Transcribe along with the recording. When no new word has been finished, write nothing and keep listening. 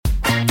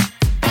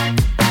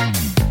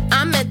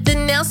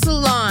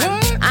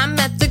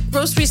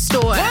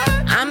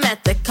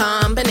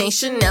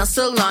combination nail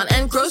salon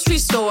and grocery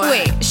store.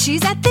 Wait,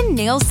 she's at the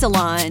nail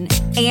salon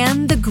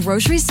and the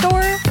grocery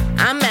store?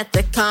 I'm at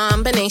the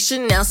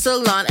combination nail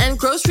salon and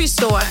grocery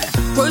store.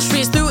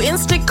 Groceries through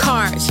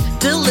Instacart,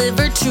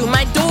 delivered to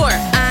my door.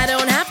 I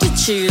don't have to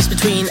choose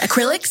between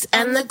acrylics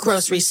and the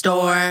grocery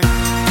store.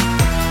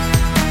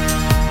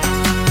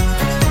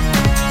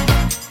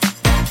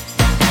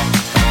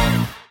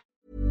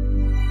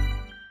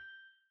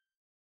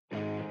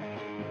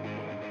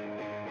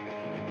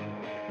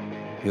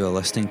 You are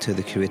listening to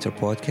the Curator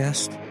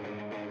Podcast,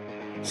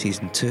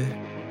 Season 2,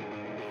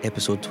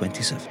 Episode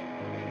 27.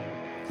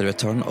 The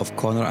return of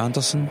Conor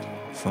Anderson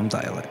from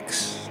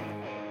Dialects.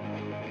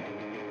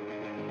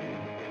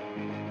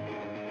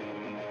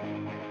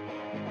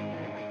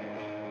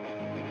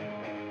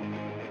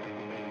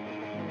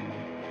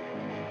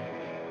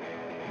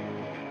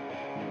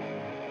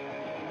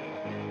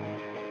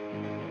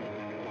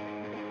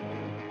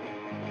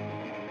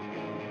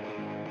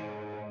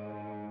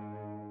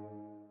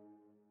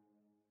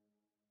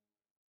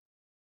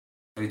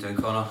 How are you doing,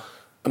 Conor?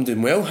 I'm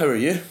doing well, how are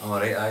you? I'm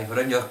alright, aye. We're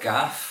in your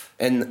gaff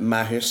In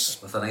my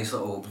house. with a nice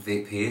little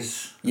vape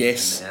haze.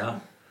 Yes. In the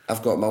air.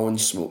 I've got my own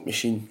smoke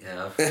machine.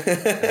 Yeah,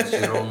 it's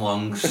your own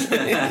lungs.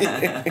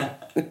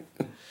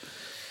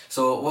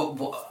 So,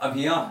 what I'm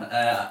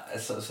here.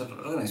 It's a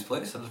really nice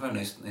place. It's a very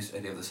nice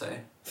area of the city.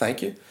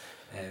 Thank you.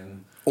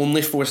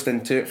 Only forced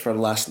into it for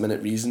last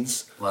minute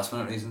reasons. Last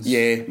minute reasons?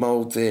 Yeah, my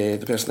old,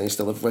 the person I used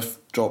to live with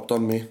dropped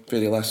on me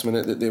very last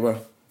minute that they were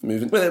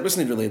moving. Well, it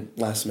wasn't really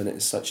last minute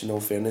as such, in all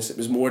fairness. It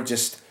was more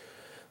just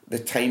the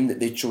time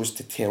that they chose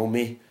to tell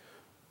me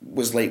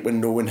was like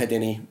when no one had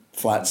any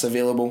flats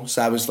available.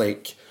 So I was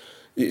like,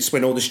 it's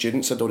when all the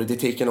students had already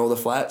taken all the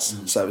flats.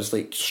 Mm. So I was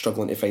like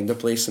struggling to find a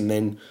place, and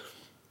then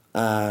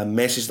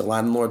messaged the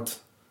landlord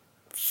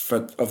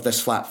of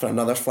this flat for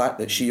another flat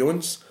that she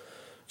owns.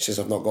 She says,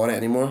 I've not got it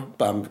anymore,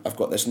 but I've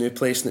got this new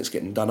place and it's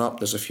getting done up.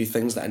 There's a few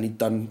things that I need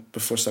done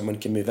before someone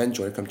can move in. Do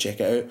you want to come check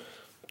it out?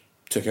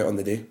 Took it on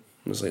the day.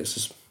 I was like, this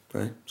is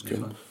right, it's cool.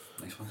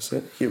 Nice one. That's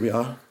it. Here we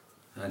are.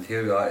 And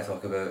here we are to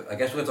talk about, I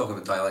guess we're going to talk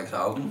about Dialects'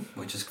 album,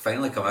 which has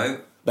finally come out.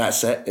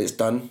 That's it. It's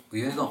done.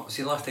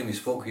 See, last time we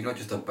spoke, you're not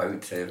just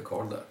about to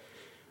record it.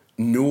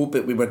 No,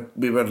 but we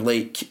were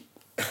like,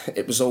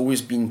 it was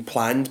always been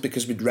planned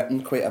because we'd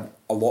written quite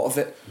a lot of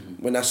it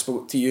when I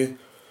spoke to you.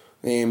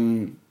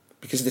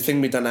 Because the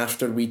thing we done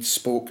after we'd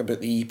spoke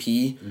about the EP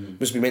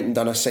was we went and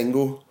done a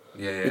single.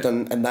 Yeah. We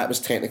done, and that was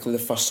technically the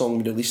first song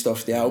we released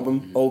off the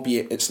album,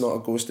 albeit It's Not a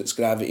Ghost, It's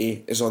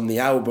Gravity is on the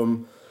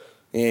album.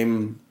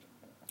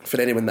 For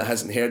anyone that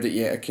hasn't heard it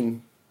yet, I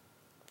can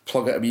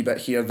plug it a wee bit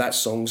here. That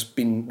song's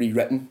been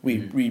rewritten.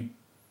 We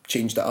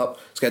changed it up.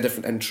 It's got a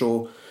different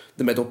intro.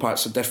 The middle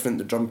parts are different.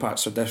 The drum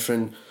parts are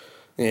different.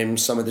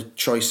 Some of the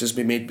choices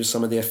we made with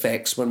some of the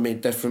effects were made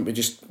different. We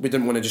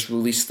didn't want to just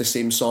release the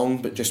same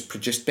song but just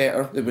produced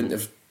better. It wouldn't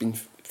have been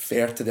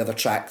fair to the other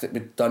track that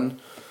we'd done.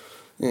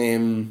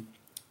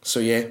 So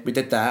yeah, we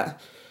did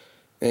that.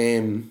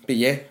 But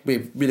yeah,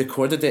 we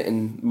recorded it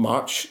in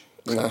March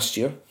last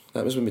year.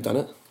 That was when we done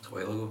it. It's a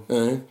while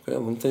ago. Quite a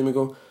long time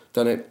ago.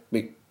 Done it.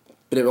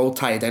 But it all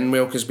tied in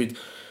well because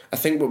I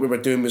think what we were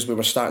doing was we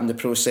were starting the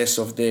process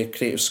of the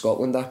Creative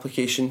Scotland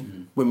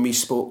application when we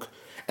spoke.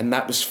 And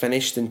that was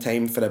finished in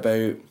time for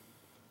about,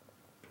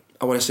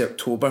 I want to say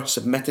October,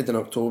 submitted in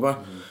October.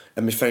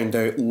 And we found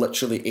out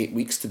literally 8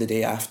 weeks to the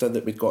day after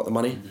that we'd got the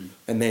money.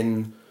 And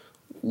then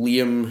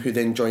Liam, who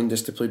then joined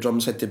us to play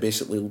drums, had to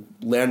basically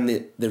learn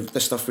the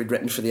stuff we'd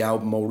written for the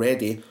album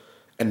already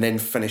and then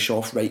finish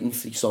off writing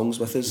 3 songs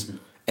with us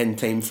in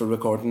time for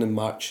recording in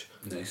March.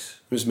 Nice.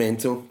 It was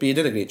mental. But he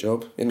did a great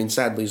job. I mean,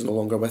 sadly he's no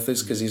longer with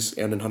us because he's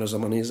earning hundreds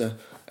of money as a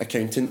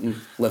accountant and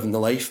living the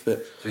life.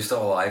 But so he's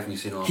still alive and you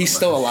see no. He's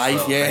still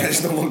alive, yeah.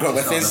 He's no longer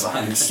with us.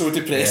 It's so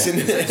depressing.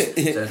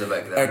 Yeah, sounds a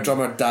bit grim. Our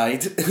drummer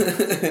died.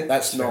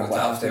 That's not what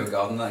happened.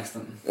 Garden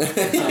accident.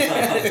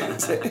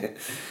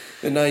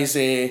 And now he's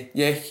he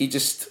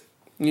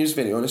was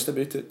very honest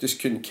about it. Just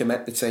couldn't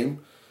commit the time.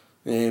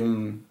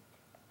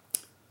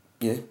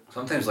 Yeah.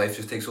 Sometimes life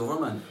just takes over,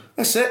 man.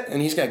 That's it,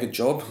 and he's got a good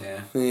job.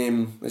 Yeah.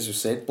 As we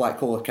said, black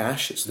collar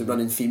cash. It's the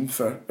running theme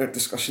for our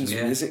discussions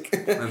of music.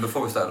 I mean,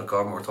 before we started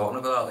recording, we were talking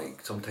about that.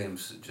 Like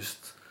sometimes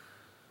just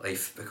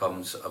life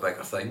becomes a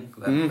bigger thing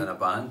than a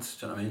band.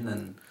 Do you know what I mean?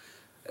 And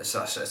it's a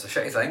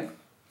shitty thing.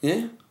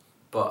 Yeah.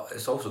 But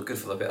it's also good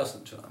for the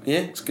person. Do you know what I mean?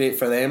 Yeah, it's great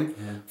for them.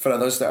 Yeah. For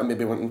others that are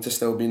maybe wanting to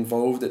still be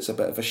involved, it's a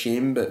bit of a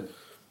shame, but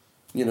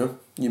you know,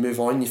 you move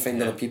on, you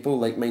find other people,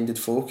 like-minded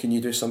folk, and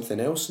you do something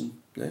else, and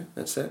yeah,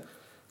 that's it.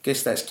 I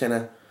guess that's kind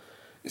of,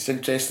 it's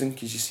interesting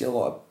because you see a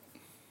lot of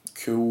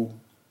cool,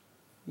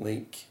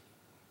 like,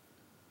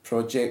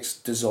 projects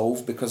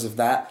dissolve because of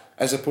that,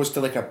 as opposed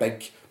to like a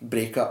big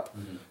breakup,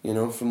 you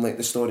know, from like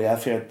the story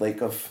I've heard,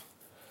 like of,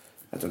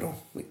 I don't know,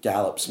 like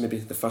Gallops, maybe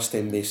the first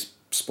time they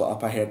split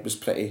up I heard was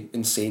pretty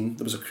insane.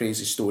 There was a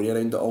crazy story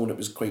around it all and it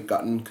was quite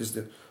gutting because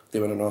they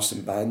were an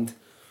awesome band.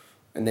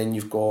 And then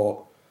you've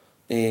got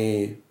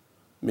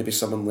maybe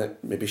someone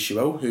like maybe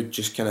Shewell who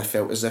just kind of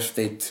felt as if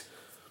they'd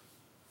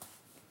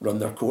run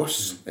their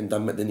course and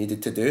done what they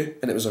needed to do,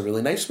 and it was a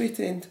really nice way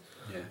to end.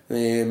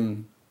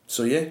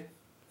 So yeah,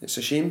 it's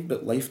a shame,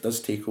 but life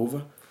does take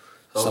over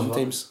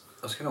sometimes.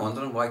 I was kind of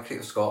wondering why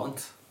Creative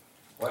Scotland?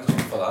 Why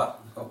not for that?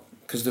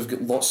 Because they've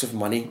got lots of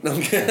money. No,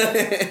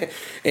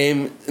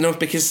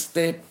 because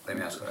they... Let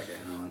me ask that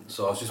again.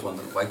 So I was just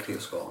wondering, why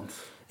Creative Scotland?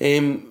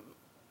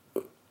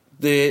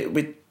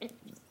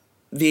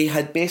 They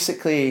had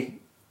basically...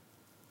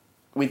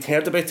 We'd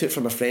heard about it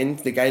from a friend.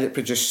 The guy that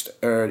produced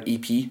our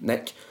EP,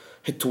 Nick,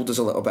 had told us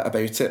a little bit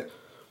about it.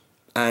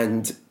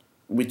 And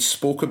we'd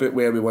spoke about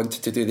where we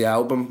wanted to do the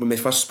album when we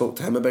first spoke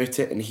to him about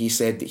it, and he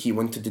said that he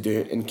wanted to do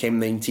it in Chem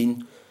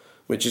 19,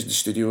 which is the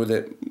studio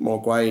that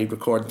Mogwai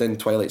recorded in,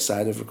 Twilight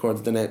Sad have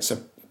recorded in it. It's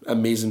an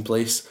amazing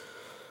place.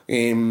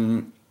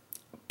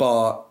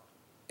 But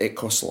it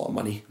costs a lot of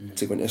money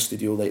to go into a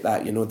studio like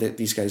that. You know, that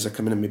these guys are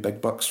coming in with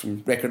big bucks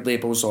from record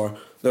labels, or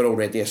they're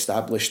already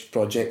established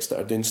projects that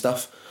are doing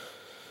stuff.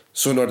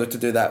 So in order to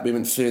do that, we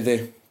went through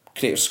the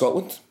Creative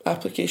Scotland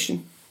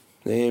application.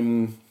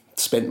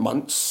 Spent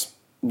months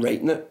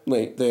writing it,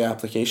 like the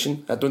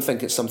application. I don't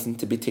think it's something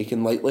to be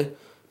taken lightly,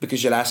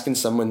 because you're asking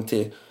someone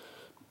to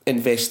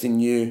invest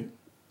in you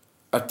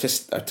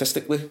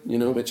artistically, you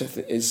know, which I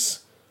think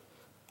is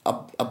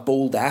a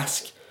bold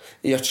ask.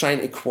 You're trying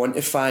to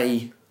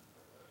quantify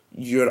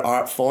your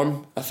art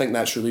form. I think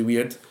that's really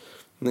weird.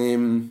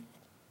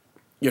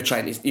 You're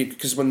trying to,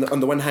 because on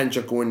the one hand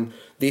you're going,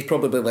 they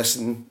probably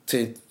listen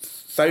to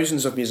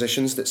thousands of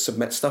musicians that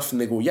submit stuff and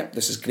they go, yep,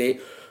 this is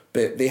great,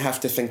 but they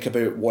have to think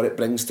about what it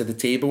brings to the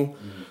table.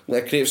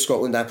 Like a Creative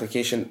Scotland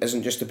application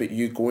isn't just about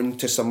you going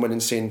to someone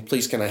and saying,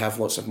 please can I have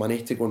lots of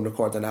money to go and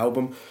record an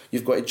album.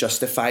 You've got to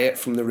justify it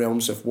from the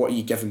realms of what are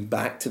you giving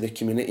back to the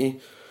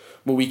community.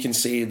 Well, we can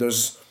say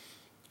there's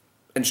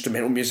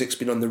instrumental music's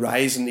been on the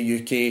rise in the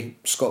UK.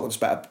 Scotland's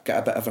got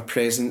a bit of a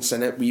presence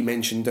in it. We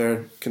mentioned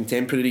our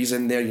contemporaries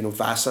in there, you know,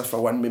 Vasa for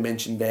one, we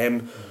mentioned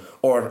them,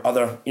 or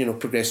other, you know,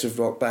 progressive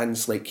rock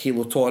bands like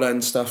Halo Tora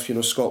and stuff. You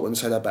know, Scotland's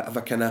had a bit of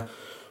a kind of,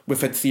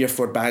 we've had 3 or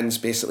 4 bands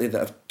basically that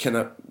have kind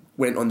of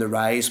went on the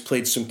rise,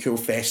 played some cool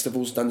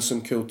festivals, done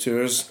some cool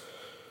tours.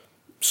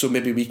 So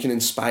maybe we can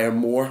inspire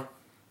more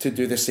to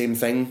do the same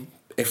thing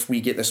if we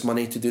get this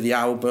money to do the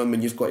album,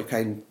 and you've got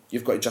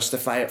to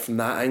justify it from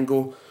that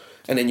angle.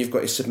 And then you've got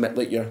to submit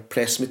like your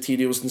press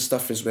materials and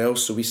stuff as well.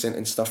 So we sent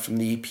in stuff from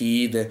the EP,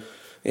 the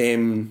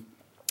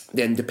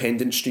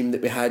independent stream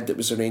that we had that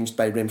was arranged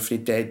by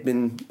Renfrey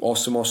Deadman,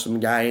 awesome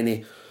guy,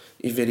 and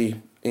he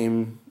very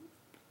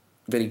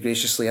very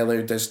graciously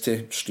allowed us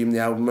to stream the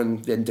album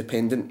on the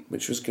independent,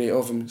 which was great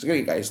of him. He's a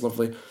great guy, he's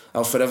lovely.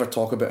 I'll forever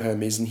talk about how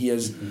amazing he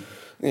is.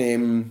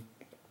 And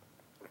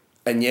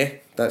yeah,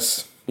 I'm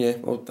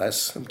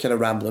kind of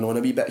rambling on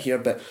a wee bit here,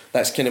 but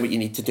that's kind of what you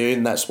need to do,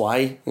 and that's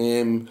why.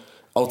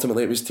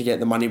 Ultimately, it was to get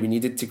the money we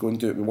needed to go and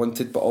do what we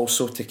wanted, but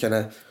also to kind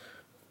of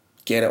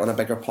get it on a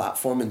bigger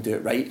platform and do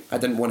it right. I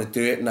didn't want to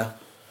do it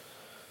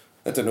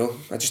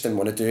I just didn't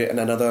want to do it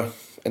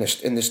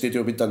in the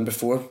studio we'd done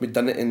before. We'd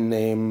done it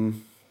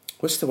in,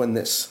 what's the one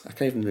that's, I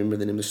can't even remember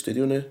the name of the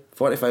studio now,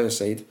 45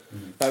 Aside.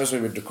 That was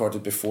where we'd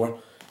recorded before.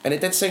 And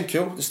it did sound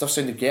cool, the stuff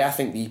sounded great. I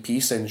think the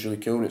EP sounds really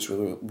cool and it's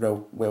really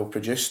well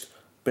produced,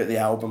 but the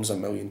album's a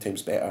million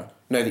times better.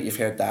 Now that you've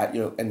heard that,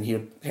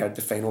 heard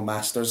the final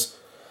masters,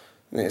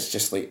 it's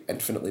just like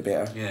infinitely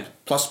better. Yeah.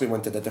 Plus we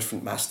wanted a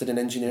different mastering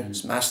engineer.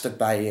 It's mastered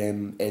by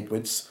Ed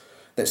Woods,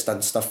 that's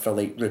done stuff for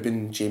like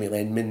Rubin, Jamie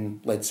Lenman,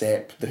 Led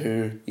Zepp, The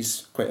Who.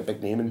 He's quite a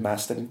big name in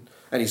mastering,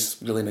 and he's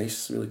really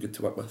nice, really good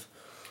to work with.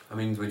 I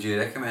mean, would you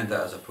recommend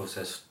that as a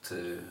process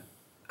to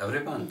every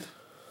band?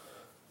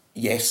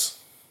 Yes.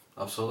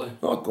 Absolutely.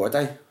 Oh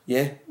God,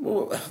 yeah.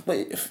 Well,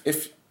 like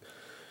if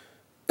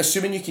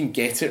assuming you can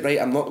get it right,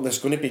 there's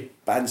going to be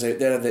bands out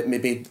there that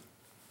maybe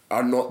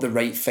are not the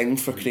right thing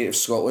for Creative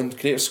Scotland.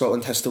 Creative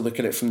Scotland has to look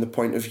at it from the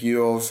point of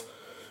view of,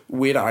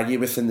 where are you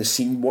within the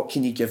scene? What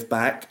can you give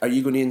back? Are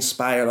you going to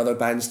inspire other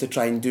bands to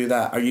try and do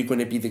that? Are you going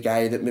to be the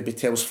guy that maybe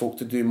tells folk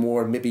to do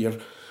more? Maybe you're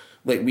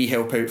like, we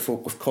help out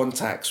folk with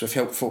contacts, we've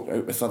helped folk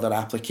out with other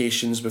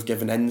applications, we've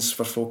given ins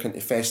for folk into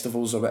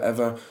festivals or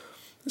whatever.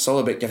 It's all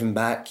about giving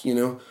back, you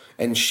know,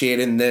 and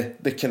sharing the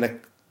kind of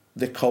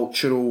the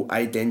cultural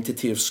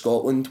identity of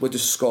Scotland. What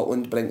does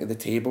Scotland bring to the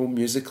table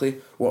musically?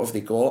 What have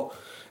they got?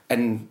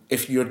 And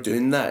if you're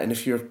doing that and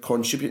if you're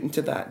contributing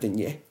to that, then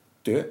yeah,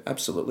 do it,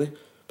 absolutely.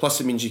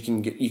 Plus it means you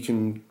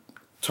can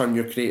turn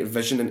your creative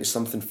vision into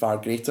something far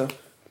greater,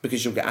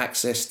 because you'll get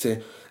access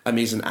to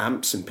amazing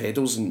amps and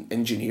pedals and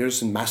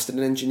engineers and mastering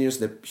engineers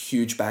that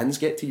huge bands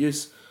get to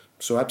use.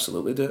 So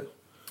absolutely do it.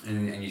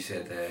 And you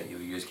said you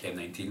use Chem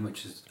 19,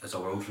 which is a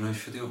world-renowned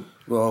studio.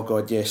 Oh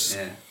God, yes.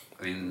 Yeah,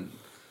 I mean,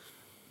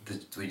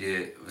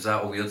 was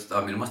that weird?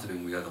 I mean, it must have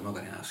been weird. I'm not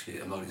going to ask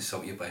you. I'm not going to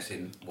insult you by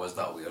saying, was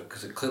that weird?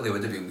 Because it clearly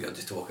would have been weird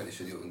just to walk in the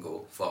studio and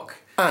go, fuck.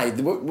 Aye,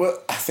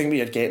 what I think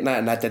we are getting at,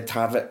 and I did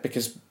have it,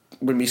 because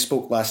when we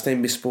spoke last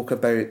time, we spoke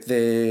about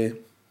the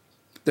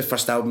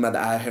first album that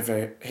I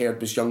ever heard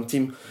was Young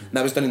Team. And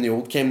that was done in the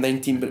old Chem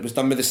 19, but it was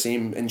done with the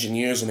same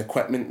engineers and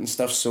equipment and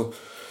stuff. So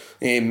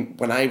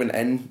when I went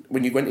in,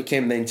 when you go into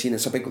Chem 19,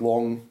 it's a big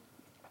long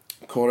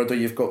corridor,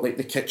 you've got like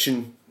the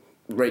kitchen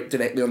right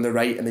directly on the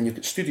right, and then you've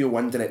got Studio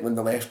 1 directly on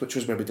the left, which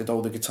was where we did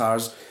all the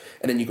guitars,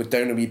 and then you go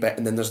down a wee bit,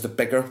 and then there's the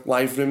bigger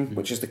live room,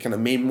 which is the kind of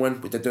main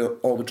one. We did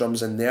all the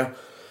drums in there,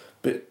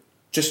 but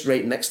just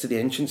right next to the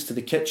entrance to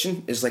the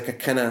kitchen is like a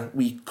kind of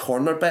wee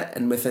corner bit,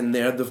 and within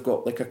there they've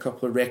got like a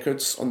couple of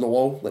records on the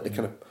wall, like the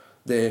kind of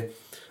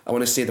I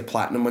want to say the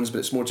platinum ones, but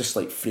it's more just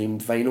like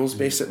framed vinyls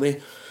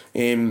basically.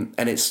 And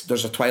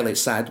there's a Twilight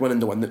Sad one,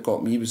 and the one that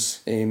got me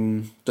was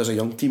there's a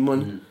Young Team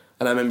one,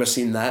 and I remember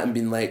seeing that and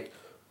being like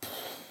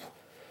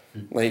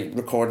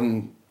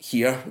recording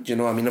here, do you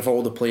know what I mean, of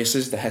all the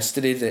places, the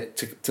history that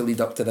to lead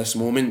up to this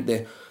moment,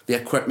 the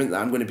equipment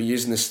that I'm going to be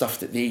using is stuff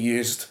that they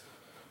used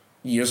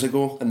years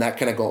ago, and that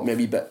kind of got me a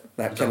wee bit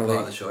that kind of part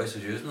of the choice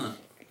is using it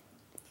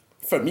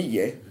for me,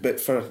 yeah, but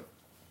for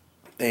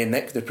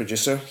Nick, the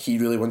producer, he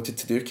really wanted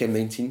to do Chem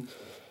 19.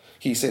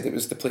 He said it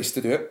was the place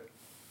to do it.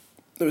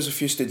 There was a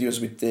few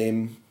studios we'd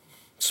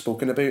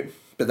spoken about,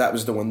 but that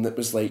was the one that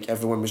was like,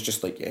 everyone was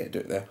just like, yeah, do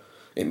it there,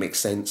 it makes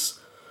sense.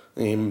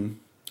 And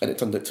it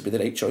turned out to be the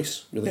right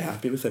choice. Really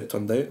happy with how it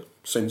turned out.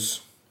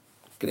 Sounds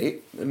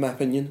great in my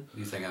opinion. Do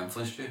you think it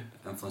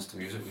influenced the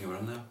music when you were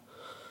in there?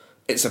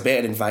 It's a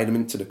better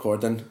environment to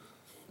record in.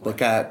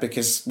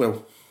 Because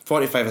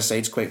 45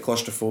 Aside's quite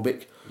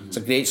claustrophobic. It's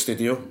a great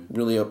studio,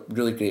 really a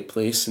really great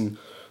place, and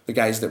the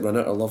guys that run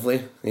it are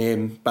lovely.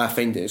 But I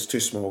find it's too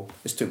small.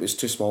 It's too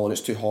small and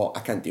it's too hot. I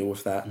can't deal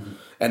with that.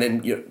 And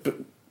then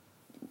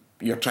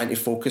you're trying to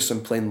focus on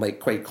playing like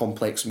quite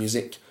complex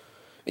music,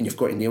 and you've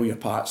got to nail your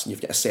parts, and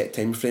you've got a set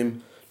time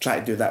frame. Try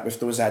to do that with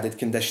those added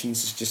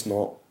conditions is just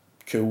not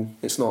cool.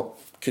 It's not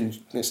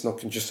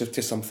conducive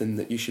to something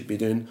that you should be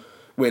doing.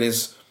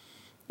 Whereas,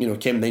 you know,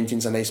 Chem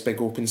 19's a nice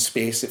big open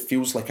space. It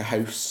feels like a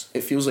house.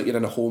 It feels like you're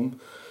in a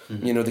home.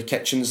 You know, the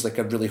kitchen's like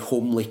a really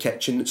homely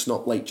kitchen. It's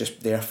not like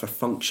just there for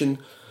function.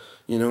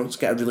 You know, it's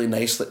got a really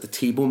nice, like the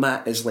table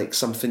mat is like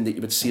something that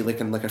you would see like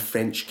in like a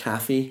French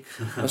cafe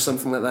or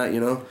something like that, you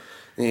know.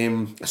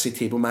 I say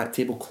table mat,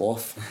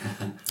 tablecloth.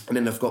 And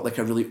then they've got like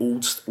a really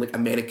old, like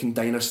American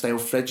diner style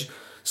fridge.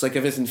 It's like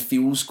everything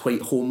feels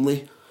quite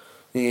homely.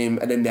 And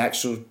then the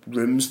actual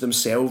rooms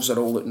themselves are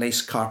all like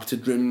nice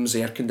carpeted rooms,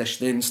 air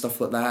conditioning, stuff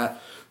like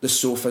that. The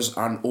sofas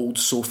aren't old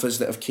sofas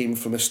that have came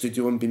from a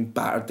studio and been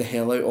battered the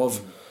hell out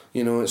of.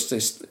 You know, it's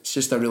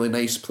just a really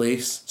nice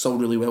place. It's all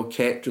really well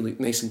kept, really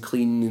nice and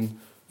clean, and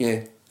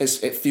yeah,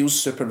 it feels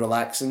super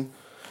relaxing.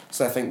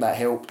 So I think that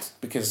helped,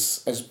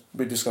 because as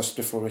we discussed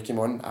before we came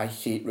on, I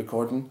hate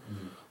recording.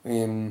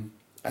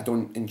 I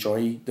don't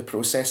enjoy the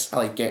process. I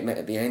like getting it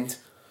at the end,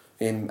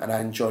 and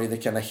I enjoy the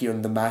kind of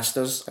hearing the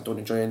masters. I don't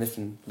enjoy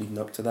anything leading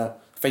up to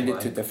that. I find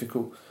it too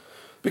difficult,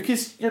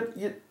 because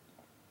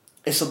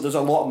there's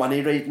a lot of money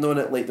riding on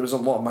it. Like there was a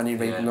lot of money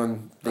riding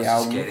on the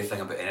album. That's the scary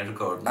thing about any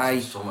recording.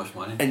 There's so much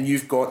money, and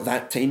you've got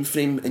that time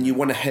frame, and you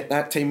want to hit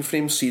that time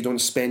frame so you don't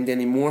spend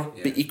any more.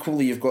 But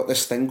equally, you've got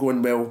this thing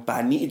going, well, but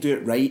I need to do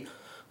it right.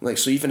 Like,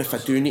 so even if I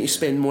do need to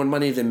spend more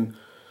money, then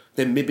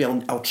maybe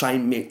I'll try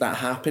and make that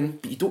happen.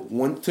 But you don't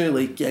want to.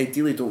 Like, you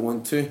ideally don't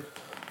want to.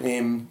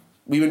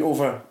 We went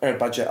over our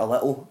budget a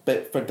little,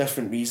 but for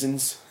different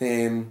reasons.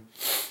 And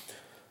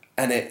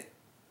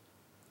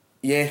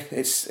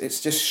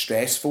it's just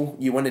stressful.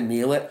 You want to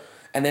nail it,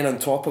 and then on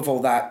top of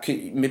all that,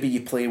 maybe you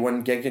play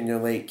one gig and you're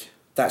like,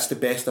 that's the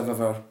best I've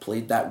ever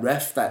played that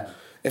riff. That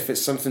if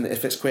it's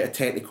quite a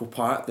technical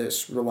part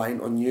that's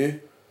reliant on you,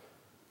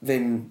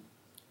 then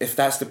if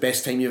that's the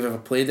best time you've ever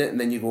played it, and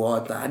then you go,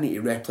 oh, I need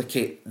to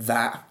replicate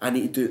that. I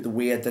need to do it the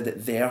way I did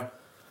it there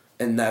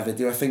in that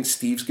video. I think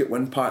Steve's got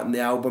one part in the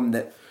album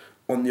that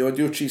on the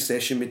Audio Tree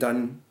session we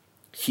done,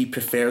 he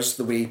prefers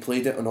the way he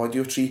played it on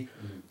Audio Tree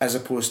as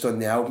opposed to on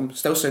the album.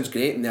 Still sounds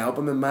great in the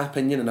album in my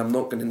opinion, and I'm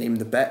not going to name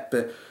the bit,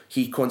 but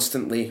he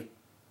constantly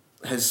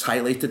has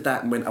highlighted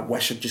that and went, I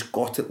wish I'd just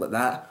got it like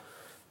that.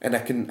 And I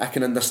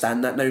can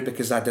understand that now,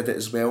 because I did it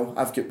as well.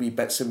 I've got wee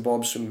bits and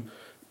bobs from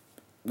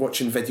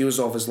watching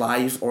videos of us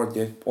live or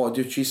the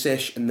Audio Tree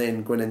session, and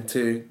then going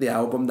into the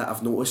album that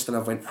I've noticed and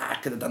I've went, I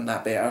could have done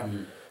that better.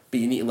 But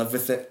you need to live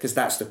with it, because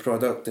that's the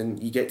product,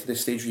 and you get to the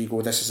stage where you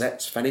go, this is it,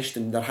 it's finished,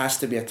 and there has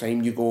to be a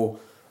time you go,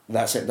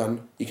 that's it,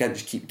 done. You can't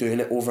just keep doing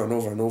it over and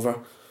over and over,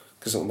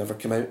 because it'll never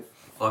come out.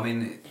 Well, I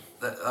mean,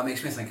 that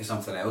makes me think of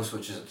something else,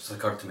 which has just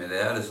occurred to me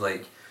there, is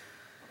like,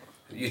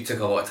 you took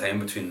a lot of time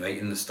between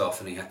writing the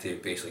stuff, and you had to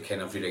basically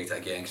kind of rewrite it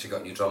again because you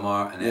got a new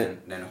drummer, and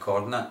then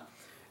recording it.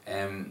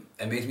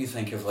 It made me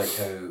think of like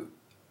how,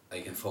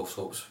 like in False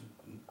Hopes,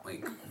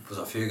 like there's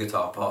a few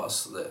guitar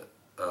parts that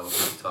the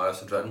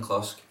guitarist had written,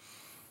 Klusk,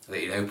 that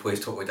he now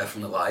plays totally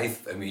differently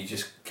live, and we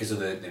just, because of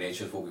the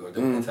nature of what we were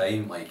doing at the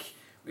time, like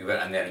we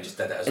went in there and just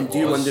did it as it was. And do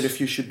you wonder if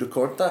you should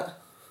record that?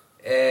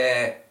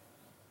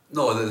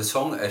 No, the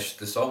song, I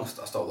still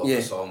love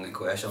the song in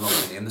question. I'm not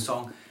going to name the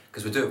song,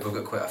 because we've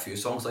got quite a few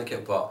songs like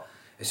it, but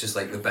it's just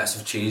like the bits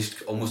have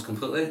changed almost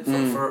completely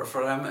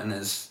for him, and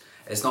it's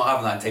not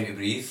having that time to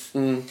breathe.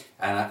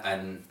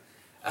 And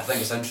I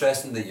think it's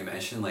interesting that you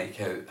mentioned like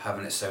how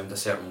having it sound a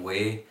certain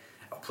way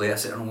play a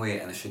certain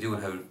way in the studio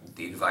and how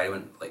the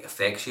environment like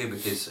affects you,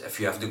 because if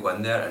you have to go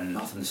in there and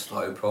nothing's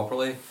thought out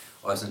properly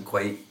or isn't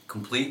quite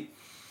complete,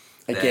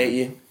 I get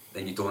you.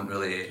 Then you don't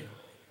really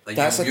like.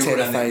 That's a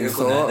terrifying you're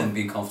thought. going in and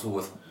being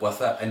comfortable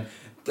with it, and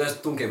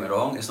don't get me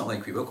wrong, it's not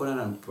like we were going in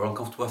and we're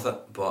uncomfortable with it,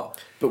 but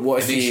what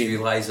it if makes you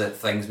realise that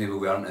things maybe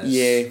weren't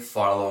as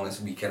far along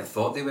as we kind of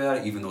thought they were,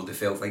 even though they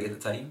felt right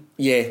at the time.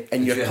 Yeah,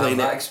 and Did you're you playing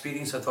have that it.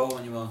 experience at all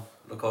when you were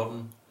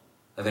recording?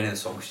 Have any of the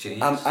songs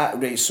changed?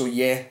 Right, so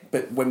yeah,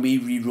 but when we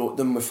rewrote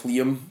them with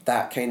Liam,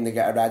 that kind of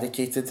got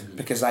eradicated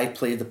because I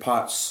play the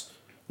parts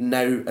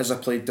now as I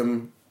played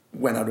them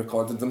when I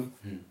recorded them.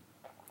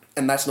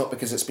 And that's not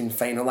because it's been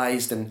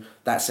finalised and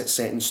that's it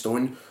set in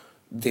stone.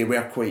 They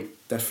were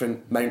quite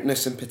different.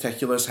 Mountainous in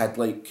particular has had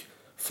like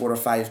 4 or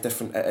 5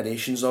 different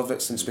iterations of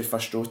it since we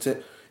first wrote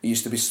it. It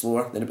used to be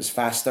slower, then it was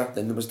faster,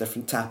 then there was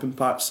different tapping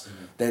parts.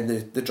 Then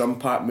the drum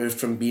part moved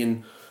from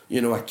being,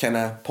 you know, a kind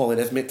of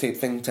polyrhythmic type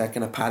thing to a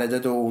kind of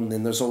paradiddle, and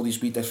then there's all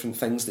these wee different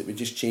things that we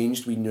just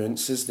changed, wee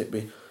nuances that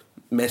we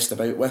messed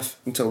about with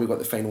until we got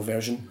the final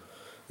version.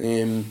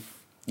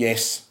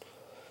 Yes,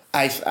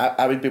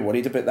 I would be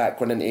worried about that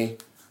going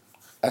into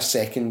a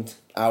second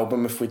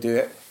album if we do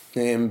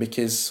it,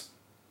 because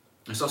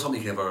it's not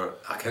something you can ever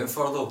account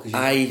for though,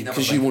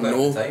 because you won't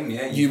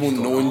know. You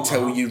won't know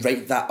until you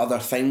write that other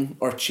thing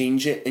or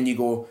change it, and you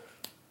go,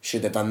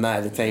 should have done that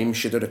at the time,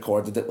 should have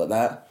recorded it like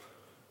that.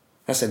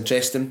 That's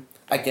interesting.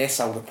 I guess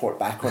I'll report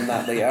back on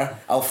that later.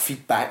 I'll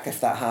feed back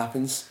if that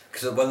happens.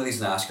 Because one of the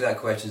reasons I ask you that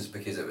question is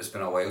because it's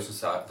been a while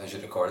since I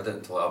recorded it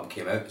until the album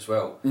came out as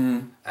well.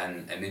 And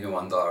it made me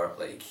wonder,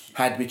 like,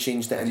 had we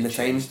changed it in the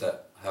time?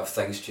 Have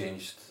things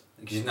changed?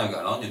 Because you've now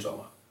got a new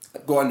drummer.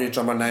 Got a new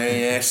drummer now,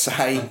 yeah,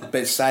 Sai.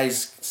 But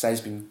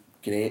Sai's been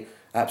great.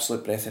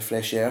 Absolute breath of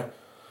fresh air.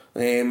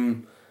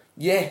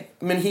 Yeah,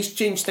 I mean, he's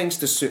changed things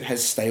to suit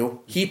his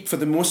style. For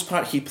the most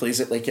part, he plays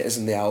it like it is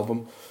in the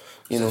album.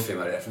 It's a frame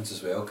of reference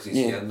as well, because he's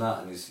hearing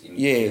that and he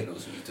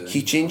knows what he's doing.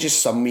 He changes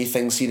some wee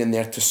things here and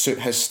there to suit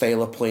his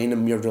style of playing,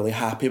 and we're really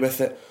happy with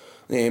it.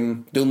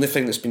 The only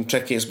thing that's been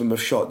tricky is when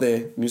we've shot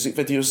the music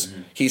videos,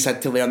 he's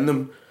had to learn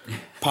them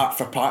part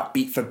for part,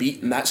 beat for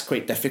beat, and that's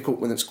quite difficult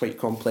when it's quite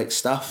complex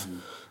stuff.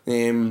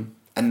 And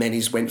then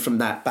he's went from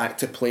that back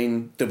to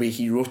playing the way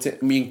he wrote it,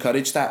 and we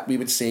encourage that. We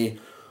would say,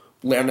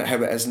 learn it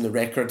how it is in the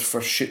record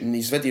for shooting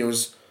these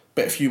videos,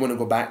 but if you want to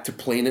go back to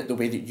playing it the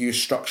way that you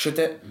structured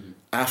it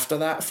after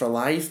that for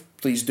live,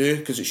 please do,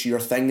 because it's your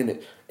thing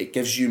and it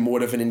gives you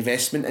more of an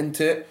investment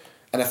into it.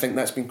 And I think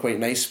that's been quite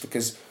nice,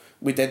 because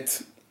we did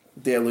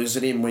the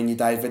Illusory and When You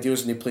Die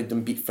videos and he played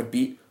them beat for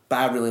beat, but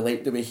I really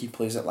like the way he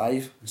plays it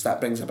live, so that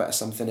brings a bit of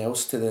something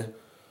else to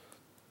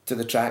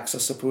the tracks, I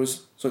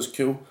suppose. So it's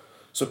cool.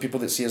 So people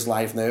that see us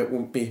live now, it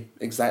won't be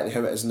exactly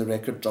how it is in the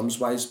record drums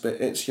wise, but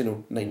it's,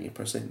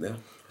 90% there.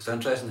 It's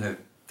interesting how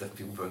different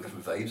people bring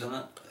different vibes in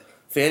it.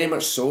 Very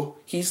much so.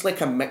 He's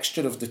like a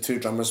mixture of the 2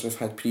 drummers we've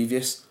had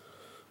previous.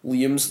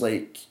 Liam's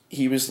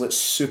he was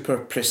super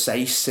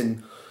precise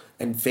and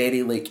very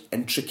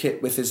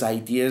intricate with his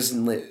ideas,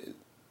 and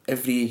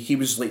he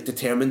was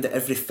determined that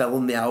every fill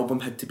in the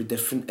album had to be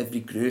different, every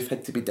groove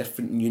had to be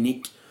different and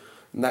unique,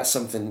 and that's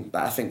something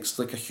that I think is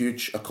a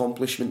huge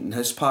accomplishment on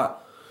his part.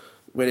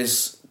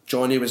 Whereas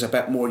Johnny was a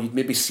bit more, you'd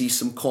maybe see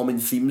some common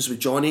themes with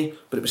Johnny,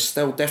 but it was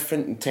still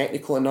different and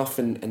technical enough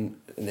and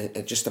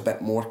it just a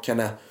bit more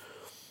kind of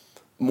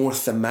more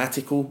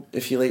thematical,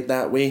 if you like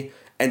that way.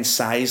 And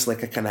Sai's a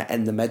kind of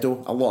in the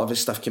middle. A lot of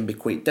his stuff can be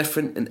quite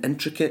different and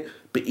intricate,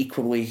 but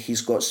equally he's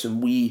got some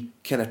wee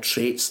kind of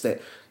traits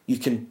that you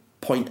can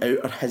point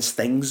out are his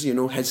things,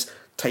 his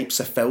types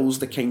of fills,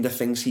 the kind of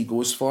things he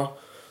goes for.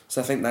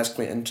 So I think that's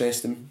quite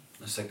interesting.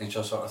 A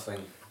signature sort of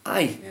thing.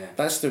 Aye, yeah.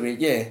 That's the way.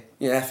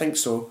 Yeah, I think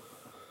so.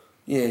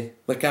 Yeah,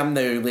 I'm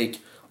now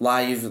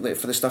live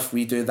for the stuff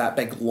we do, that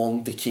big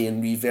long decay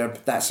and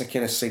reverb, that's a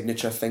kind of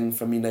signature thing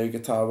for me now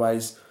guitar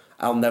wise.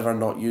 I'll never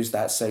not use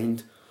that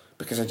sound,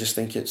 because I just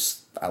think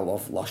I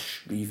love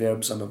lush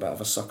reverbs. I'm a bit of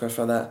a sucker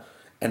for that,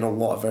 and a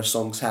lot of our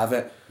songs have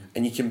it,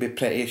 and you can be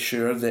pretty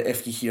sure that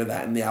if you hear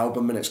that in the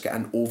album and it's got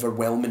an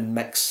overwhelming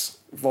mix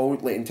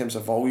in terms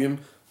of volume,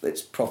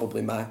 it's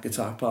probably my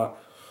guitar part.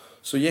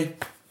 So yeah.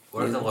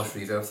 Where did the lush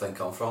reverb thing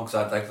come from? Because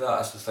I dig that.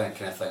 That's the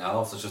kind of thing I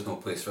love. There's just no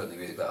place for it in the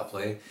music that I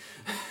play.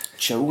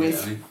 Chill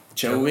wave.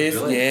 Chill wave.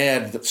 Really?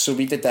 Yeah. So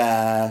we did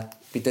a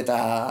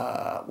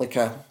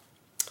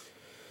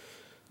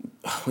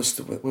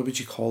what would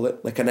you call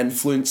it? Like an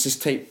influences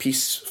type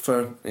piece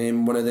for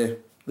one of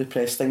the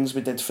press things we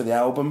did for the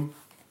album,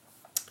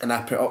 and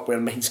I put up where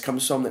mine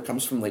comes from. That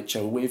comes from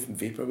chill wave and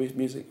vaporwave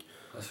music.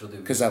 That's really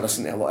weird. Because I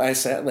listen to a lot. I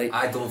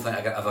don't think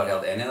I've ever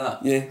heard any of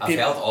that. Yeah, I've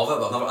heard of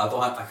it,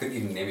 but I couldn't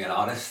even name you an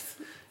artist.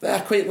 I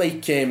quite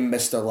like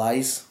Mr.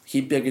 Lies.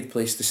 He'd be a good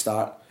place to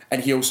start,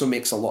 and he also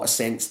makes a lot of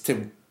sense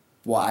to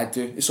what I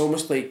do. It's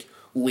almost like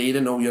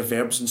layering all your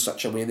verbs in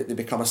such a way that they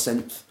become a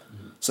synth.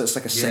 So it's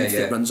like a synth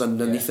that runs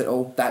underneath it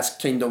all. That's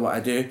kind of what I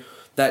do.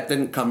 That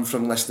didn't come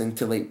from listening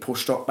to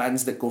post-rock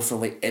bands that go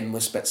for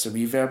endless bits of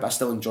reverb. I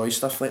still enjoy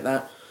stuff like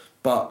that,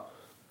 but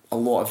a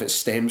lot of it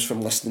stems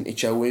from listening to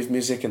chillwave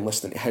music and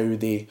listening to how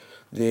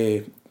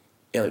the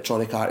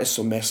electronic artists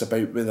will mess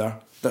about with their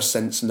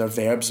synths and their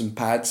verbs and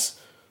pads.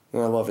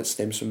 And a lot of it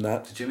stems from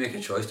that. Did you make a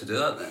choice to do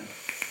that then?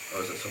 Or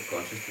was it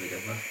subconscious to begin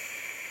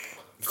with?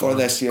 For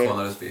this, yeah.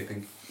 Conor is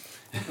vaping.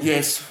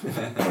 Yes.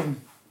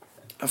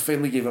 I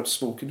finally gave up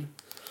smoking.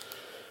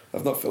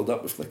 I've not filled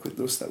up with liquid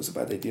though, so that was a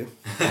bad idea.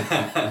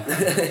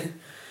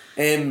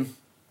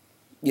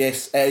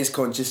 Yes, it is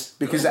conscious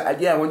because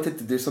I wanted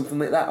to do something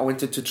like that. I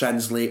wanted to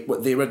translate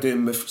what they were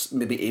doing with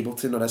maybe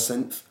Ableton or a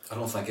synth. I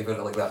don't think about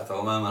it like that at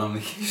all, man. I'm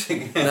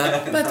using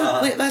Nah, but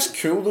like,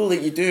 that's cool though.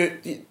 Like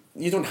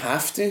you don't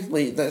have to.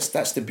 Like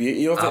that's the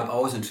beauty of it. I'm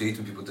always intrigued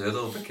when people do it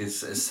though,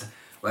 because it's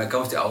when it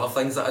comes to other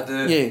things that I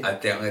do, I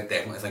definitely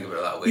think about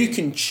it that way. You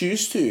can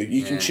choose to.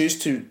 You can choose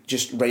to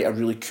just write a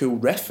really cool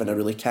riff and a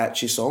really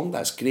catchy song.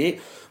 That's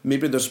great.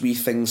 Maybe there's wee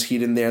things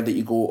here and there that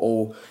you go,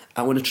 oh,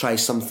 I want to try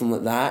something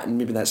like that, and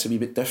maybe that's a wee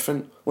bit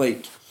different.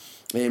 Like,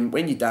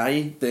 When You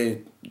Die,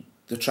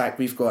 the track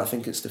we've got, I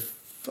think it's this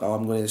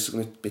is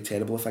going to be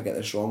terrible if I get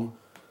this wrong,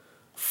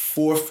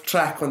 4th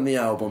track on the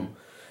album,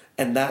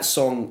 and that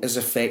song is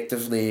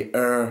effectively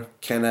our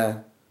kind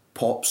of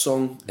pop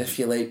song, if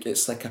you like.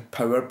 It's like a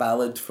power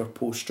ballad for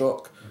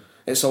post-rock.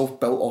 It's all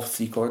built off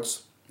 3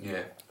 chords.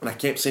 Yeah. And I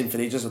kept saying for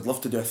ages I'd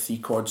love to do a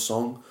 3-chord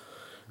song.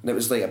 And it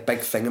was like a big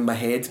thing in my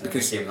head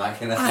because that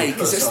kind of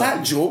because it's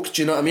that joke.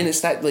 Do you know what I mean?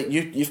 It's that like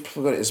you've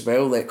probably got it as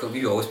well. Like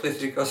we always play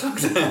 3-chord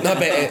songs. No,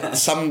 but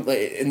some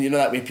like, and you know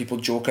that way people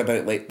joke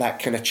about like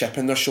that kind of chip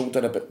in their shoulder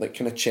about like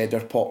kind of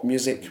cheddar pop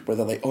music where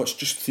they're like, oh, it's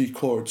just 3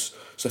 chords.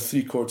 It's a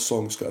 3-chord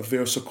song. It's got a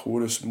verse, a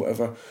chorus, and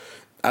whatever.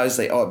 I was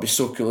like, oh, it'd be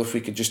so cool if we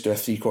could just do a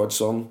 3-chord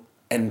song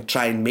and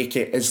try and make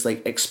it as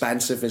like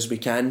expansive as we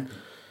can.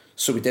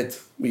 So we did.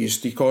 We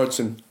used 3 chords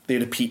and they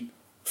repeat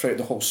throughout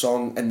the whole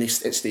song, and it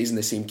stays in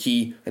the same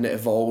key and it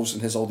evolves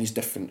and has all these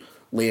different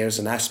layers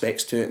and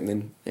aspects to it, and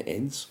then it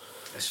ends.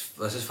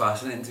 This is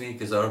fascinating to me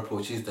because our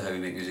approaches to how we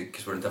make music,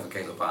 because we're in different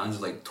kinds of bands,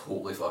 is like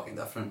totally fucking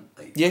different.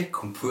 Like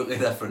completely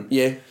different.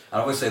 Yeah. And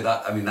obviously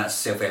that's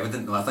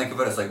self-evident when I think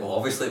about it. It's like, well,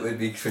 obviously it would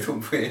be because we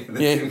don't play the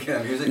same kind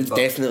of music. But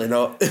definitely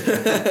not.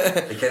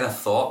 The kind of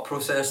thought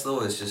process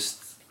though is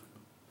just.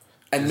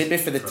 And maybe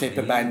for the type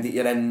of band that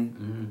you're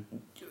in,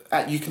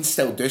 you can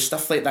still do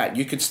stuff like that.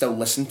 You could still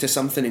listen to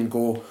something and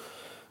go,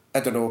 I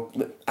don't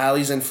know,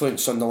 Ali's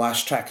influence on the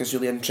last track is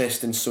really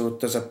interesting. So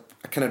there's a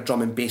kind of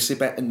drum and bassy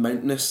bit and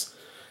mountainous,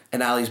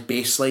 and Ali's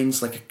bass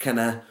line's like a kind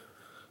of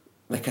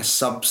like a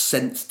sub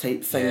synth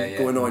type thing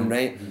going on,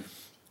 right?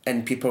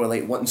 And people were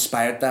like, what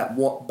inspired that?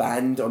 What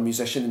band or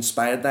musician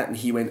inspired that? And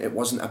he went, it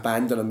wasn't a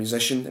band or a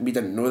musician. And we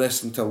didn't know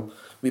this until a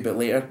wee bit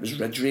later. It was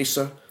Ridge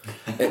Racer.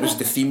 It was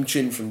the theme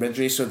tune from Ridge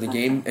Racer, the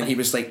game. And he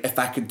was like, if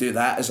I could do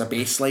that as a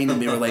bass line.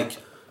 And they were like,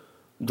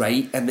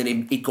 right. And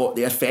then he got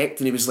the effect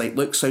and he was like,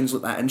 look, sounds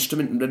like that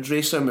instrument in Ridge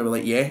Racer. And we were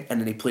like, yeah.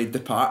 And then he played the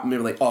part and we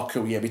were like, oh,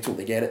 cool, yeah, we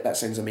totally get it. That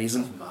sounds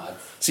amazing. That's mad.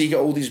 So you get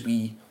all these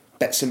wee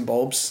bits and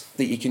bobs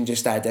that you can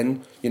just add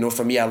in. You know,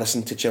 for me, I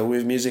listened to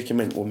chillwave music and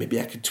went, well, maybe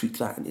I could tweak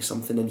that into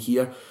something in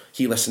here.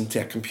 He listened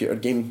to a computer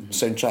game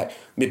soundtrack.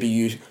 Maybe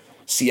you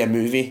see a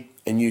movie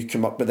and you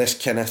come up with this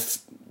kind of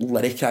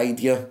lyric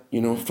idea,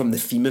 you know, from the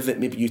theme of it.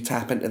 Maybe you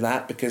tap into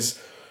that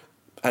because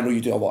I know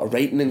you do a lot of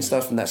writing and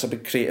stuff, and that's a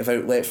big creative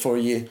outlet for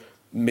you.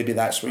 Maybe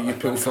that's where you pull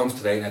from. When it comes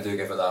to writing, I do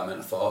give it that amount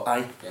of thought.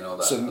 Aye. You know,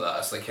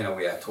 that's like kind of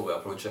way I totally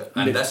approach it.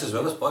 And this as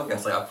well, this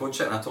podcast, like I approach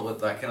it and I totally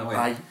that kind of way.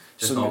 Aye.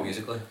 Just not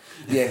musically.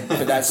 Yeah,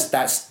 but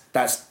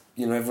that's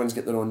you know, everyone's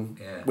got their own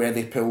where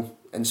they pull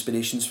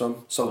inspirations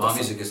from. So my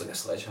music is like a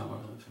sledgehammer.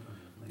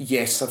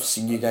 Yes, I've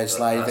seen you guys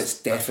live.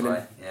 It's definite.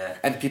 Right, yeah.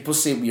 And people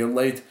say we're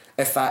loud.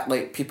 In fact,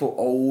 like people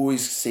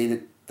always say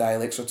that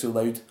Dialects are too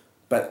loud,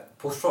 but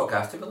post-rock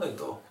has to be loud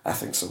though. I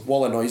think so.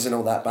 Wall of noise and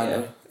all that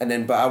banter.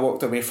 And but I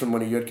walked away from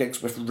one of your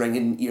gigs with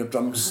ringing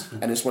eardrums,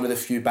 and it's one of the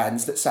few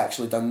bands that's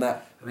actually done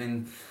that. I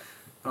mean,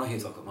 I'm not here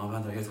to talk about my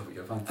band. I'm here to talk about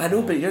your band. I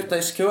know, but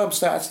that's cool. I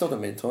still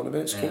don't mind talking about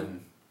it. It's cool.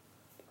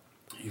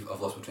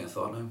 I've lost my train of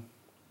thought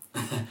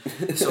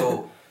now.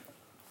 So,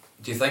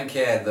 do you think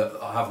that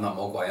having that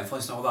Mogwai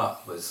influence and all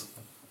that was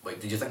like?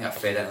 Did you think that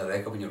fed into the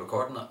record when you were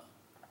recording it?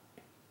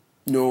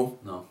 No,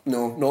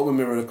 not when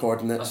we were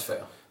recording it. That's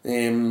fair.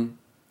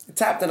 It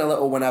tapped in a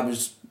little when I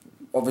was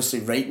obviously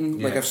writing.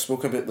 Like I've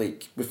spoke about,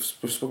 like we've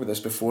spoken about this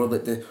before,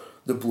 like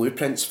the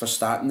blueprints for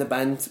starting the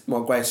band.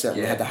 Mogwai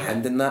certainly had a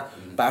hand in that.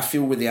 But I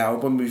feel with the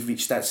album we've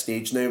reached that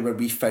stage now where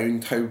we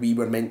found how we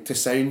were meant to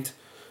sound.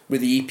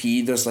 With the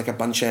EP, there's like a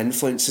bunch of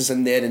influences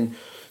in there, and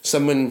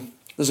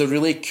there's a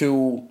really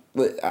cool,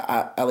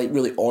 I like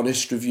really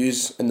honest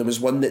reviews, and there was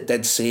one that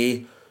did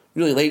say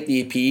really like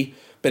the EP,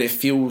 but it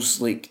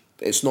feels like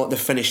it's not the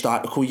finished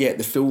article yet.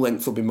 The full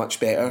length will be much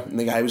better. And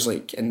the guy was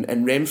like, and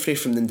Renfrey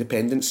from The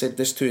Independent said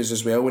this to us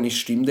as well when he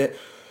streamed it.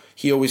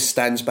 He always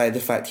stands by the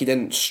fact he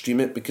didn't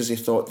stream it because he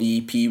thought the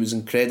EP was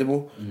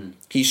incredible.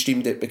 He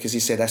streamed it because he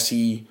said, I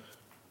see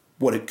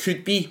what it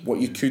could be,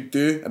 what you could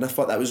do, and I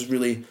thought that was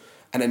really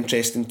an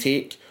interesting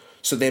take.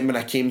 So then when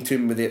I came to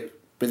him with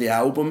the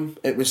album,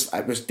 it was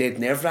dead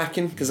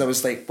nerve-wracking because I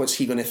was like, what's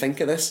he going to think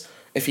of this?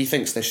 If he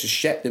thinks this is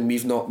shit, then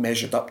we've not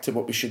measured up to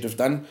what we should have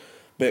done.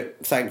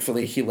 But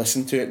thankfully he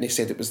listened to it and he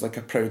said it was like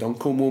a proud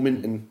uncle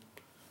moment and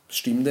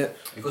streamed it.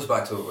 It goes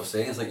back to what we're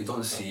saying, it's like you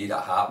don't see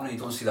that happening, you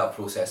don't see that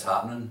process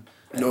happening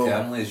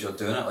internally as you're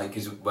doing it. Like,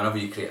 'cause whenever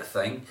you create a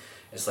thing,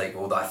 it's like,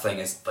 oh, that thing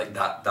is like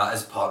that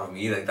is part of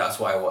me, like that's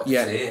why I want to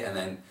say it. And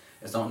then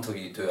it's not until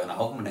you do an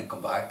album and then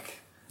come back,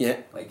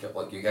 like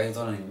you guys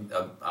done, and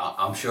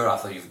I'm sure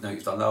after you've done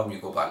the album, you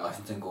go back and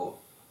listen to it and go,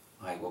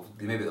 right, well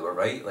maybe they were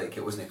right, like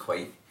it wasn't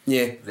quite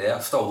there.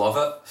 Still love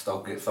it, still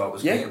great, thought it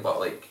was great, but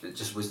like it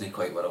just wasn't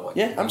quite what I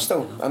wanted. I'm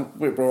still, you know?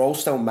 We're all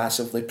still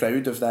massively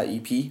proud of that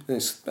EP. I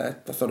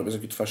thought it was a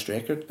good first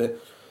record, but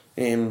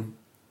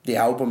the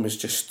album is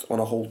just on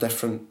a whole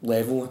different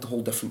level, at a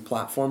whole different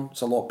platform.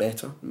 It's a lot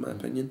better in my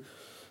opinion.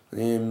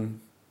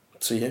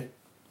 So yeah,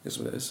 is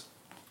what it is.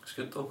 It's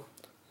good though.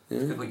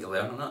 It's good what you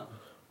learn on it.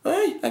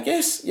 Aye, I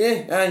guess,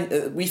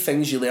 wee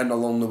things you learn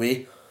along the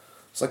way.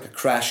 It's like a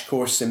crash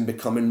course in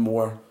becoming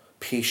more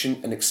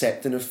patient and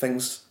accepting of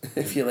things,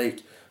 if you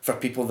like, for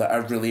people that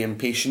are really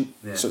impatient.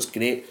 So it's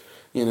great,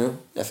 you know.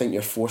 I think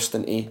you're forced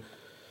into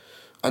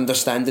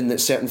understanding that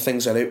certain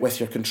things are out with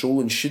your control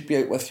and should be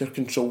out with your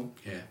control,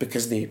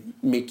 because they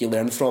make you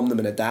learn from them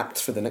and adapt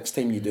for the next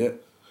time you do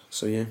it.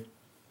 So yeah.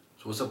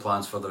 So what's the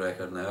plans for the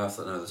record now,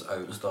 after now it's out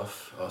and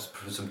stuff? I was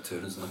putting some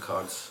tourings in the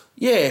cards.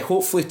 Yeah,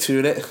 hopefully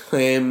tour it.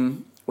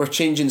 We're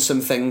changing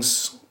some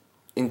things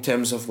in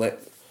terms of like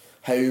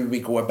how we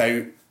go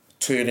about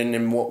touring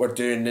and what we're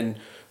doing, and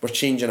we're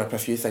changing up a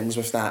few things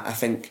with that. I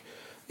think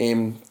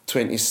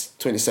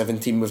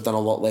 2017 we've done a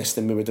lot less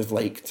than we would have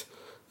liked,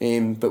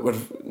 but we're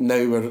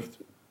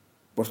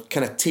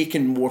kind of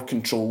taking more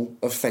control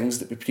of things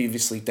that we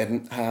previously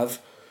didn't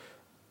have,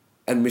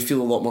 and we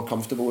feel a lot more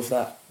comfortable with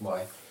that.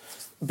 Why?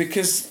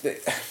 Because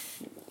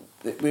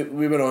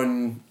we were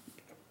on,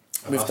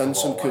 we've done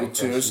some cool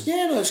tours.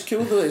 Yeah, no, it's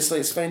cool though. It's like,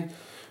 it's fine.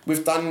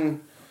 We've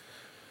done,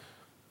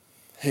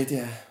 how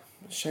do I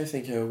try to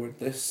think how I word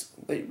this?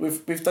 Like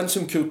we've done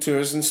some cool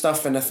tours and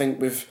stuff, and I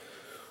think we're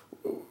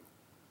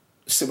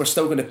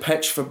still going to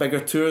pitch for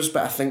bigger tours,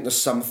 but I think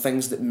there's some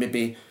things that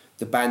maybe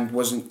the band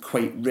wasn't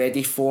quite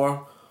ready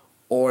for,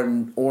 or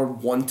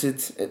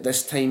wanted at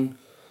this time.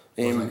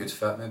 Wasn't a good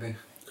fit, maybe.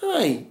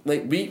 Aye,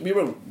 like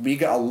we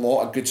got a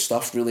lot of good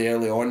stuff really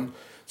early on.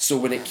 So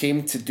when it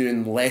came to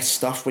doing less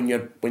stuff, when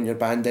your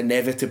band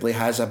inevitably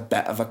has a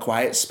bit of a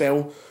quiet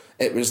spell,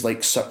 it was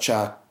like such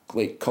a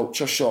like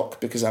culture shock,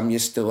 because I'm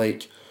used to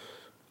like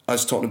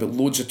us talking about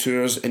loads of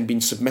tours and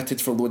being submitted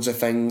for loads of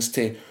things.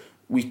 To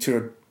we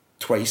toured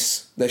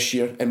twice this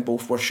year and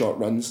both were short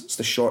runs. It's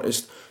the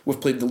shortest. We've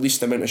played the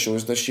least amount of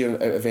shows this year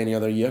out of any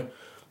other year,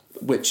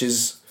 which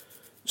is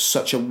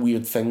such a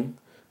weird thing.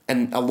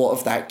 And a lot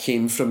of that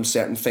came from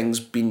certain things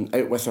being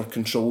out with our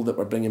control that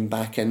we're bringing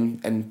back in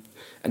and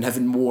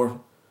having more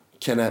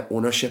kind of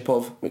ownership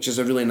of, which is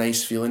a really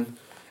nice feeling.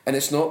 And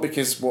it's not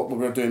because what we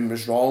were doing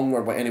was wrong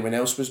or what anyone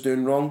else was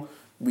doing wrong.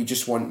 We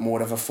just want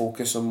more of a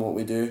focus on what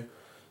we do.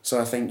 So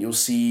I think you'll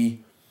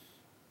see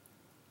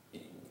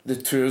the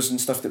tours and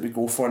stuff that we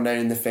go for now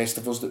and the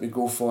festivals that we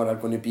go for are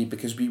going to be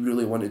because we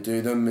really want to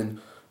do them and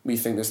we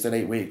think that's the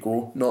right way to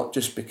go, not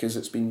just because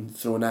it's been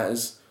thrown at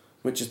us,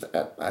 which is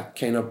I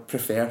kind of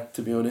prefer,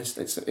 to be honest.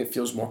 It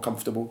feels more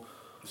comfortable.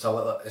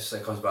 So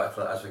it comes back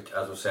to that,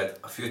 as we've said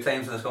a few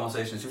times in this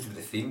conversation, it seems to be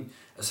the theme.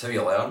 It's how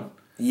you learn.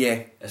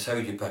 Yeah. It's how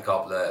you pick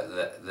up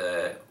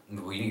the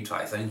well, you need to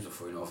try things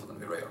before you know if it's going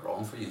to be right or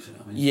wrong for you, do you know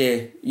what I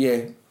mean?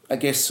 Yeah, I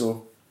guess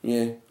so.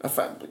 Yeah, in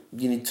fact,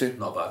 you need to.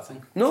 Not a bad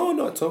thing. No,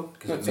 not at all.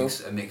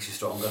 Because it makes you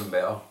stronger and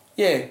better.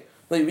 Yeah,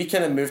 like we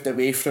kind of moved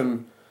away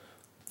from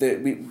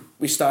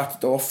we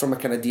started off from a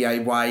kind of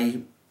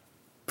DIY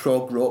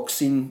prog rock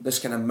scene, this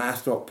kind of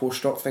math rock,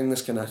 post rock thing,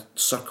 this kind of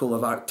circle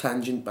of art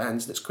tangent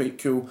bands that's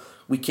quite cool.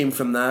 We came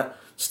from that,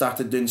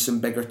 started doing some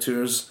bigger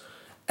tours,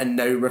 and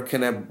now we're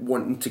kind of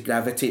wanting to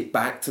gravitate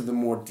back to the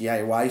more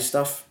DIY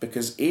stuff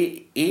because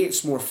A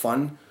it's more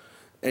fun,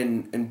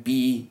 and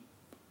B,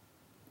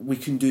 we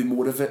can do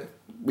more of it.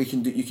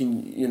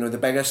 The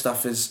bigger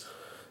stuff is,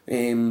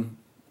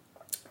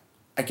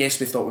 I guess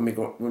we thought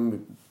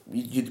when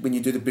you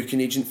do the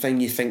booking agent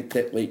thing, you think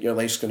that like your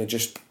life's going to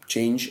just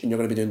change and you're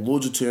going to be doing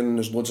loads of touring and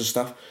there's loads of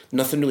stuff.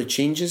 Nothing really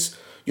changes.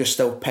 You're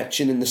still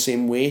pitching in the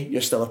same way.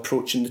 You're still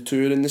approaching the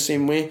tour in the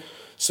same way.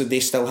 So they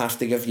still have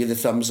to give you the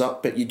thumbs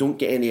up, but you don't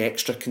get any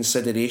extra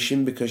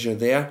consideration because you're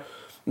there.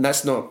 And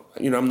that's not,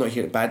 I'm not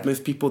here to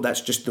badmouth people.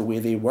 That's just the way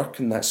they work,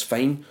 and that's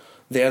fine.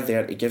 They're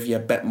there to give you a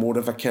bit more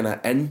of a kind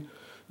of in,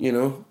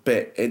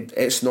 but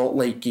it's not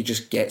like you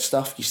just get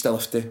stuff. You still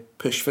have to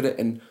push for it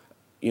and,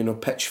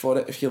 pitch for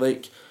it, if you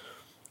like.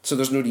 So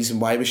there's no reason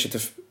why we should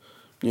have,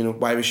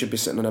 why we should be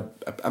sitting on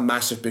a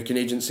massive booking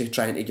agency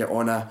trying to get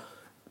on an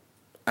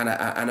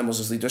Animals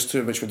as Leaders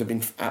tour, which would have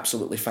been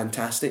absolutely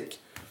fantastic.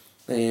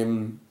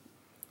 To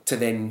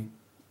then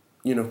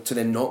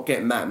not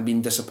getting that and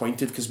being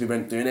disappointed because we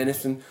weren't doing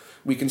anything.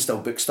 We can still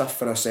book stuff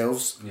for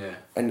ourselves,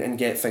 and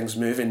get things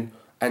moving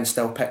and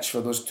still pitch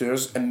for those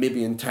tours, and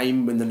maybe in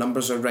time when the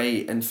numbers are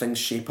right and things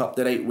shape up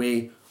the right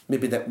way,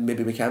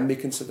 maybe we can be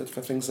considered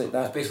for things like It's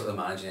that. basically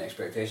managing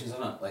expectations,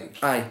 isn't it? Like,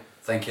 Aye.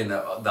 thinking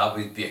that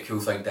would be a cool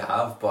thing to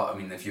have, but I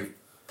mean, if you've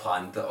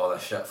planned all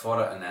this shit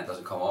for it and then it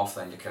doesn't come off,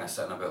 then you're kind of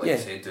sitting about, like you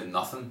say, doing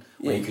nothing,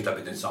 when you could have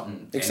been doing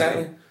something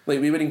Exactly. anyway.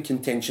 Like, we were in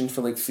contention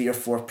for like 3 or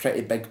 4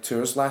 pretty big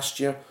tours last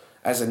year,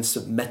 as in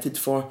submitted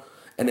for,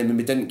 and then when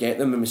we didn't get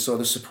them and we saw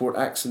the support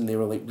acts and they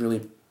were like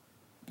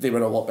they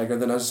were a lot bigger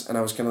than us, and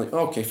I was kind of like,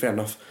 oh, okay, fair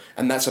enough.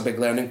 And that's a big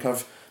learning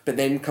curve. But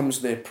then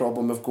comes the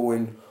problem of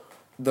going,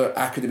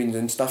 I could have been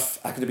doing stuff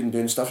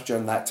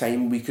during that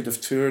time. We could have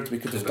toured, we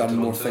could have done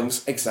more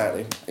things.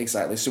 Exactly.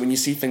 So when you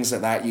see things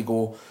like that, you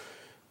go,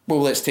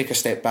 well, let's take a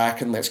step back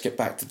and let's get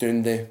back to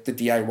doing the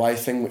DIY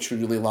thing, which we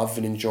really love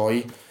and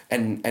enjoy,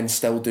 and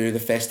still do the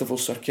festival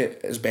circuit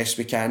as best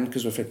we can,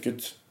 because we've had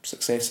good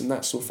success in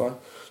that so far.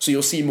 So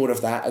you'll see more of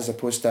that, as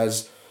opposed to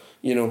as,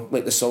 you know,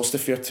 like the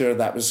Solstifair tour,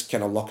 that was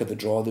kind of luck of the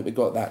draw that we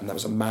got that, and that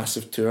was a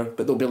massive tour.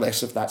 But there'll be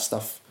less of that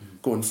stuff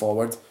going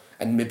forward,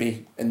 and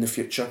maybe in the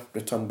future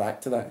return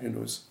back to that, who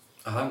knows.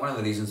 I think one of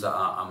the reasons that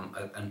I'm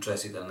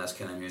interested in this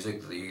kind of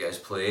music that you guys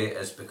play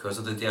is because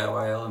of the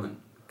DIY element,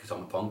 because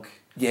I'm a punk.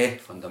 Yeah.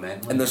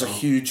 Fundamentally. And there's a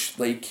huge,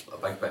 like... a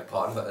big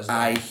part of it, isn't it?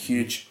 Aye,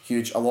 huge.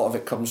 A lot of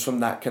it comes from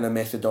that kind of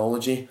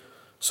methodology.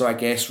 So I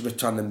guess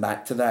returning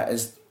back to that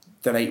is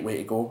the right way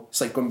to go.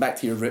 It's like going back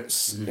to your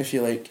roots, if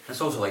you like.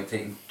 It's also like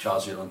taking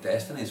charge of your own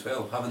destiny as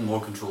well, having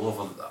more control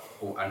over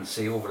and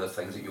say over the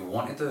things that you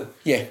want to do.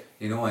 Yeah.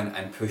 You know,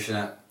 and pushing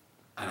it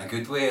in a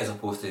good way, as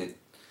opposed to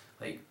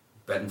like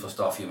bidding for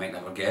stuff you might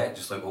never get.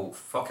 Just like, well,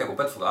 fuck it, we'll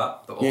bid for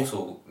that, but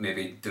also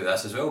maybe do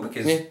this as well,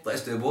 because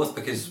let's do both,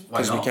 because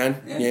why not?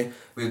 Because we can.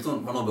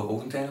 We're not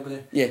beholden to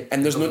anybody. Yeah,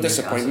 and there's no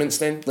disappointments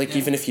then. Like,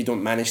 even if you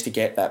don't manage to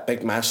get that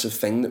big massive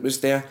thing that was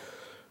there,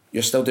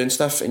 you're still doing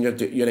stuff, and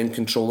you're in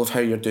control of how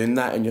you're doing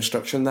that, and you're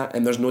structuring that,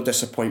 and there's no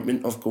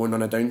disappointment of going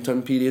on a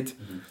downturn period.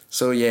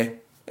 So yeah,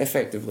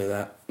 effectively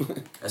that.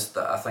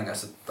 I think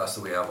that's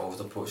the way I've always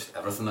approached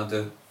everything I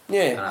do.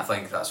 Yeah. And I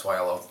think that's why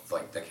I love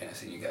like the kind of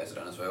scene you guys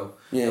are in as well.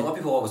 Yeah. A lot of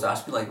people always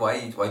ask me like, why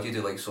do you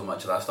do like so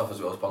much of that stuff as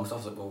well as punk stuff?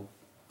 It's like, well,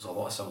 there's a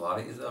lot of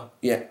similarities there.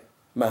 Yeah,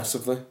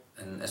 massively.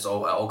 And it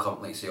all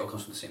comes, like say, all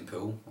comes from the same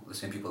pool, the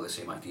same people, the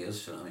same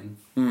ideas. You know what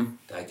I mean?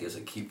 The ideas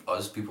that keep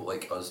people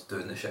like us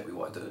doing the shit we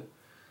want to do.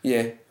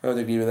 Yeah, I would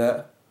agree with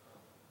that.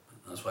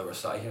 And that's why we're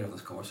sat here having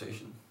this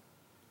conversation.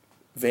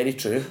 Very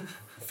true.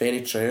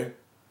 Very true.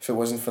 If it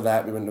wasn't for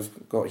that, we wouldn't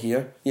have got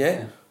here.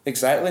 Yeah,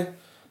 exactly.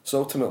 So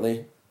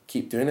ultimately,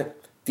 keep doing it.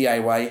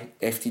 DIY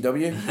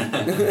FTW.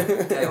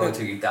 DIY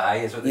till you die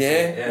is what they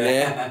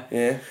say.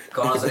 Yeah.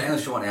 Conor, is there anything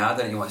else you want to add,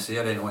 anything you want to say, or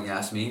anything you want to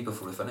ask me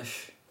before we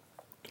finish?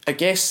 I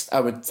guess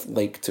I would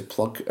like to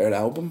plug our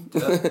album.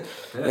 That's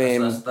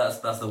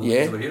the whole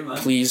reason we're here, man.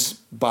 Please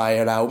buy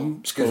our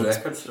album. It's good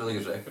record, it's a really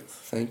good record.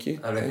 Thank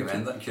you. I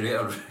recommend it.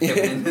 Curator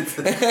recommended.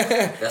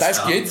 That's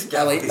good.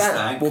 I like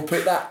that. We'll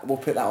put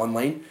that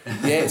online.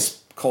 Yeah,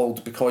 it's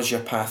called Because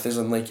Your Path Is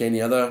Unlike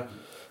Any Other.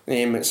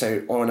 It's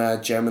out on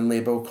a German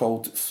label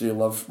called Through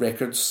Love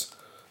Records.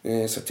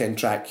 It's a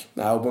 10-track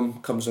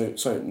album.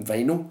 It's out in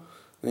vinyl.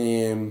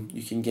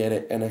 You can get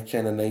it in a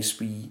kind of nice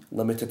wee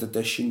limited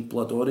edition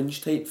blood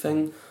orange type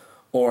thing,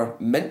 or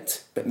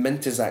mint, but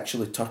mint is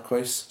actually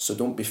turquoise, so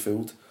don't be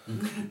fooled.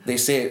 They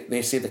say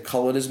the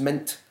colour is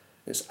mint,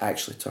 it's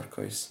actually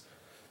turquoise.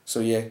 So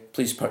yeah,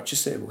 please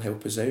purchase it. It will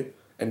help us out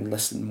and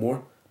listen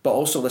more, but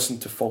also listen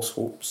to False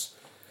Hopes,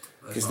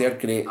 because they're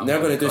great. They're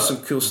going to do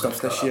some cool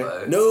stuff this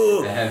year.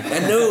 No,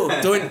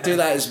 don't do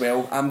that as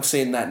well. I'm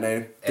saying that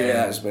now. Do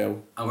that as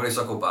well. I'm going to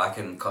circle back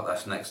and cut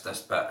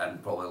this bit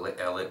and probably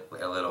earlier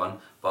on.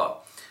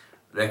 But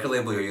record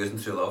label you're using,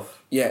 Through Love.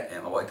 Yeah.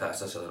 I wanted to ask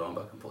this earlier on,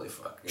 but I completely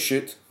forgot.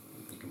 Shoot.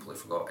 You completely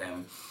forgot.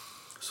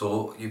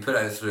 So you put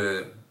out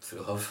through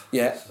Love.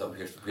 Yeah. That's a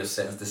weird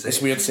sentence to say.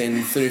 It's weird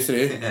saying through.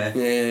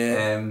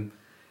 Yeah.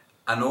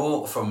 I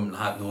know from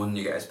knowing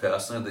you guys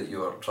personally that you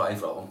were trying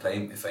for a long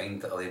time to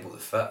find a label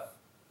that fit.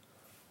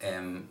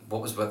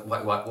 What was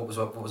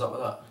up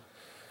with that?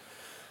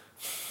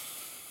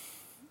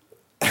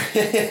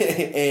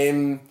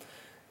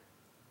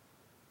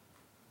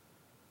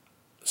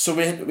 So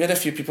we had a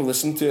few people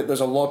listen to it. There's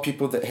a lot of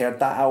people that heard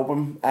that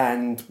album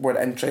and were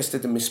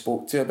interested, and we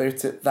spoke to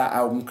about it. That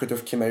album could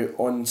have come out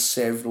on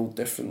several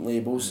different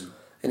labels,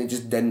 and it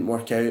just didn't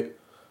work out.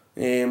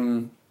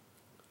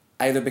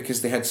 Either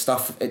because they had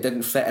stuff, it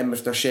didn't fit in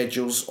with their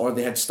schedules, or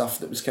they had stuff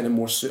that was kind of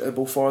more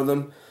suitable for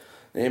them,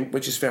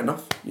 which is fair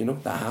enough,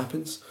 that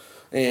happens.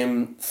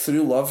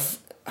 Through Love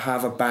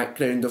have a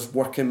background of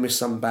working with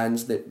some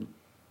bands that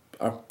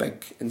are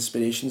big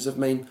inspirations of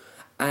mine,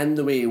 and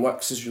the way he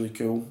works is really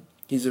cool.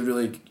 He's a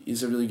really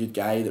good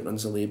guy that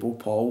runs a label,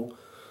 Paul.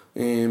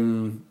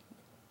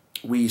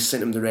 We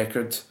sent him the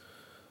record.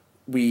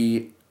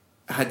 We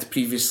had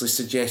previously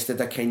suggested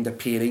a kind of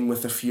pairing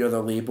with a few other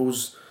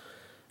labels,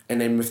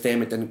 and then with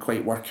them it didn't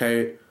quite work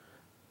out.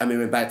 And we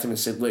went back to him and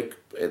said, look,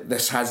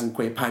 this hasn't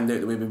quite panned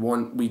out the way we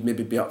want. We'd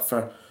maybe be up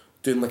for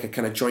doing like a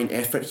kind of joint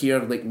effort here.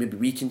 Like maybe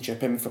we can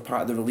chip in for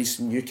part of the release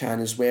and you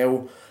can as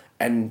well.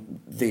 And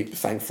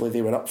thankfully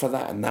they were up for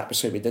that, and that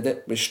was how we did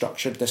it. We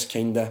structured this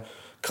kind of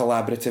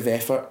collaborative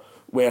effort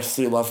where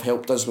Through Love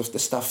helped us with the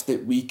stuff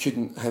that we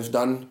couldn't have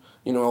done.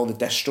 You know, all the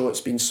distro,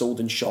 it's been sold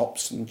in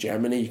shops in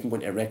Germany. You can go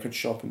into a record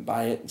shop and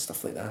buy it and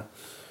stuff like that.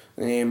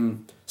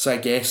 So I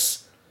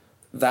guess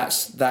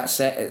that's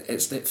it.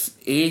 It's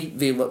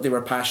they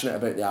were passionate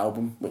about the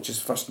album, which is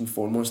first and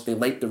foremost. They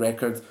liked the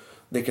record.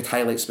 They could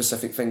highlight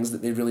specific things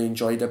that they really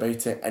enjoyed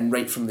about it, and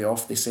right from the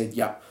off they said,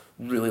 "Yep,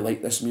 really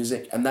like this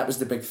music." And that was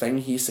the big thing.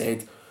 He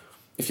said,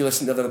 if you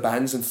listen to other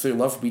bands and Through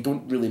Love, we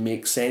don't really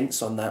make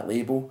sense on that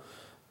label,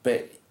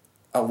 but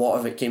a lot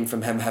of it came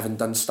from him having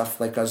done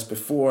stuff like us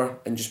before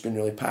and just being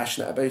really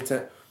passionate about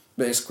it.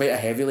 But it's quite a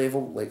heavy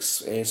label, like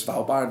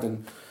Svalbard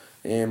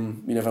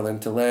and We Never Learn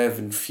to Live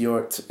and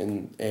Fjord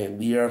and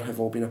Lear have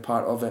all been a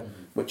part of it,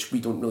 which we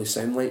don't really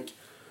sound like.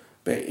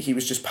 But he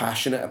was just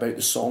passionate about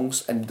the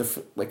songs, and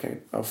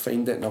I'll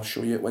find it and I'll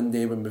show you it one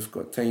day when we've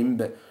got time.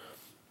 But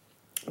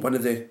one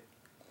of the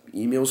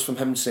emails from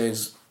him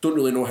says, "Don't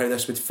really know how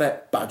this would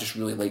fit, but I just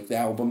really like the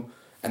album."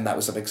 And that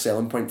was a big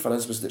selling point for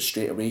us, was that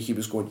straight away he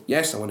was going,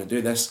 "Yes, I want to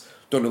do this.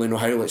 Don't really know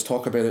how, let's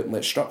talk about it and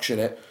let's structure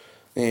it.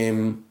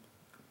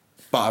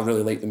 But I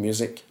really like the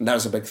music." And that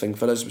was a big thing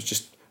for us, was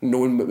just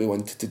knowing what we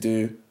wanted to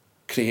do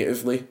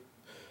creatively.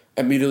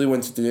 And we really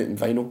wanted to do it in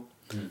vinyl.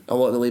 A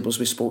lot of the labels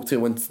we spoke to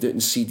wanted to do it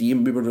in CD,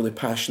 and we were really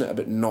passionate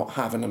about not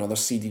having another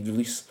CD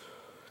release.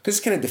 Because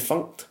it's kind of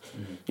defunct.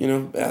 You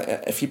know,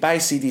 if you buy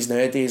CDs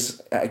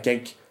nowadays at a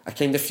gig, I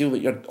kind of feel that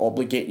you're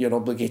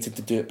obligated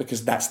to do it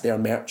because that's their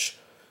merch.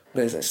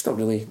 But it's still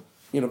really,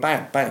 you know, buy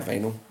a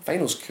vinyl.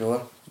 Vinyl's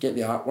cooler. You get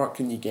the artwork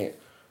and you get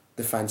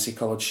the fancy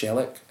coloured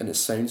shellac and it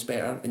sounds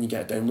better, and you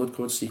get a download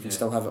code so you can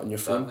still have it on your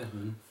phone.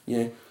 Exactly. Yeah.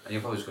 And you're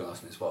probably just going to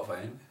listen to Spotify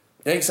anyway.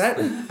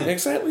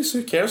 Exactly. So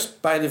who cares?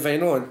 Buy the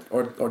vinyl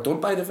or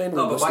don't buy the vinyl.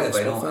 No, but buy the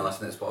vinyl and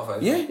listen to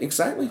Spotify. Yeah,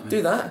 exactly.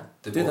 Do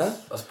that. Do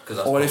that. That's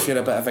or if you're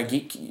a bit of a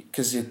geek,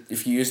 because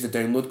if you use the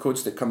download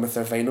codes that come with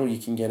their vinyl, you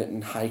can get it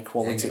in high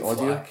quality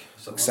audio.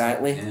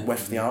 Exactly,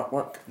 with the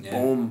artwork. Yeah.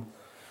 Boom.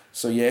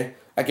 So yeah,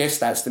 I guess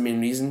that's the main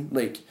reason.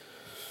 Like,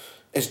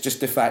 it's just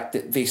the fact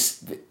that they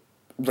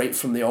right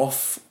from the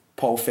off,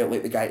 Paul felt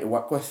like the guy to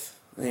work with,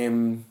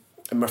 and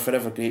we're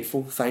forever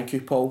grateful. Thank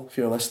you, Paul, if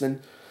you're listening.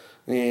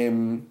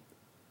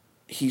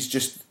 He's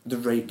just the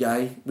right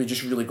guy. We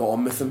just really got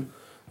on with him.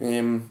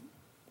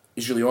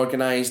 He's really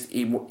organised.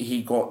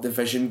 He got the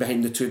vision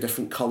behind the two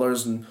different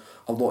colours and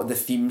a lot of the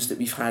themes that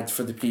we've had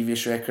for the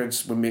previous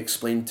records. When we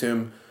explained to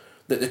him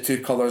that the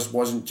two colours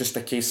wasn't just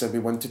a case of we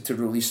wanted to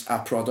release a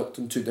product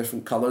in two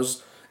different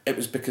colours, it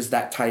was because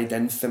that tied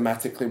in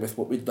thematically with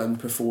what we'd done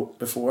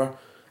before,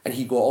 and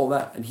he got all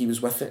that and he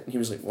was with it, and he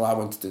was like, well, I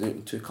wanted to do it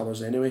in two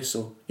colours anyway,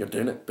 so you're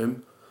doing it,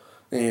 boom.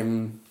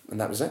 And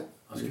that was it.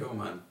 That's cool,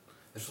 man.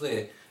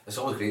 It's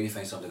always great when you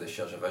find somebody that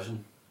shares a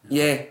vision.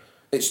 Yeah,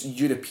 it's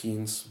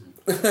Europeans.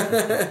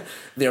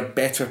 They're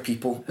better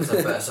people. It's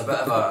a bit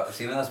of a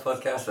theme in this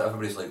podcast that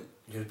everybody's like,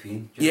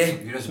 European.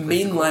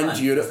 Mainland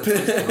Europe.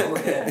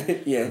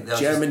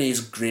 Germany is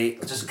great.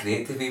 It's just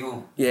great to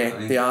people. Yeah, you know what I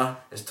mean? They are.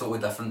 It's totally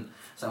different.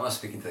 So I was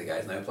speaking to the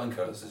guys now playing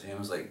cards, and I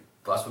was like,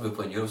 but that's why we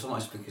play in Europe so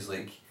much, because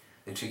like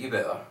they treat you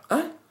better.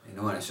 You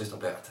know, and it's just a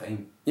better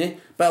time. Yeah,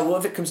 but a lot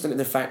of it comes down to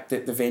the fact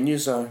that the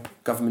venues are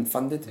government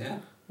funded. Yeah.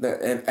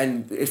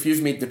 And if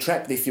you've made the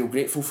trip, they feel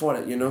grateful for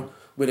it, you know.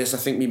 Whereas I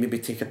think we maybe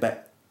take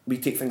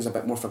things a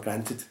bit more for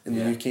granted in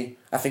the UK.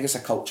 I think it's a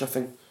culture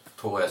thing.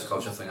 Totally, it's a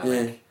culture thing. I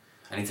think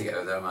I need to get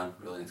out there, man.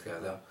 Really need to get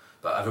out there.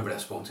 But everybody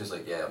I've spoken to is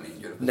like, yeah, I mean,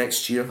 Europe.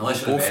 Next year,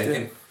 unless you're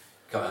American,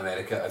 come to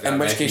America. If you're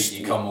American,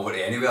 you come over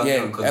to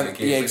anywhere.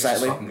 Exactly. It's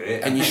fucking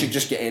great. And you should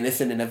just get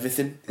anything and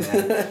everything.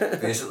 Yeah,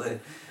 basically.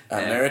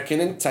 American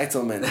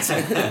entitlement.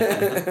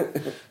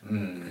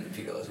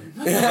 Feudalism.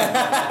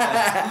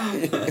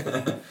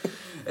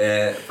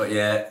 But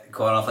yeah,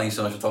 Conor, thank you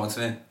so much for talking to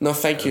me. No,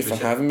 thank you for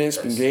having me. It's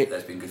been great.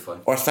 It's been good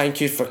fun. Or thank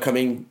you for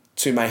coming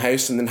to my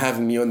house and then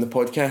having me on the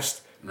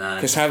podcast.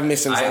 Because having me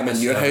since I'm in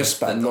your house,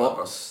 but I'm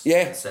not.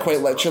 Yeah, quite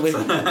literally.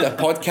 The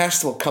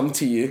podcast will come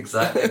to you.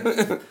 Exactly.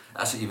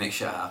 That's what you make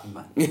shit happen,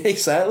 man.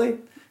 Exactly.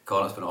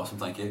 Conor, it's been awesome.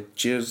 Thank you.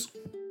 Cheers.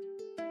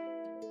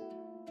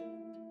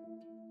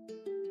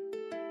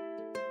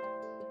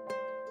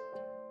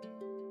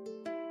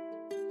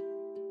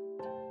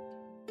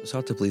 It's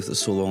hard to believe that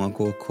so long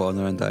ago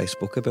Conor and I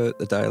spoke about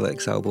the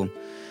Dialects album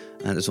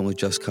and it's only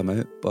just come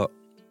out, but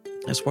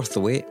it's worth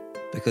the wait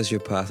because Your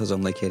Path is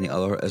Unlike Any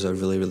Other is a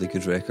really, really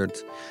good record,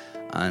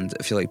 and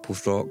if you like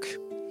post-rock,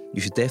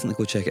 you should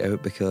definitely go check it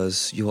out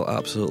because you will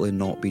absolutely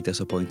not be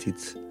disappointed.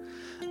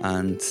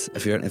 And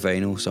if you're into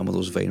vinyl, some of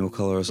those vinyl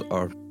colours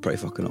are pretty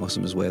fucking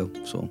awesome as well,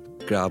 so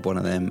grab one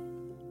of them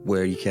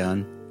where you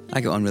can. I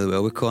get on really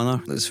well with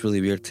Conor. It's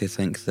really weird to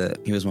think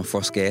that he was my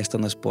first guest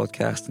on this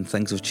podcast, and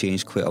things have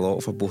changed quite a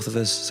lot for both of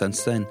us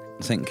since then.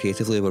 I think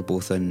creatively we're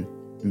both in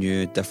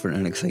new, different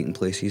and exciting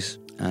places,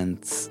 and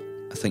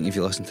I think if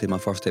you listen to my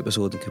first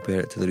episode and compare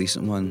it to the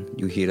recent one,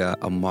 you'll hear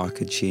a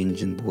marked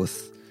change in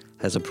both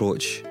his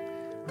approach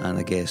and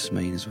I guess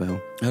mine as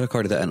well. I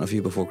recorded that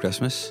interview before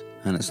Christmas,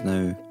 and it's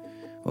now,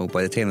 well,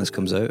 by the time this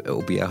comes out, it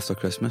will be after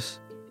Christmas.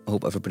 I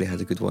hope everybody had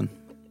a good one.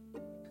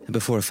 And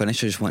before I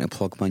finish, I just want to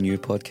plug my new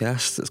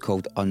podcast. It's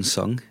called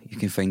Unsung. You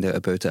can find out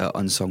about it at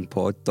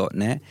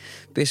unsungpod.net.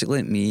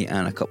 Basically, me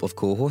and a couple of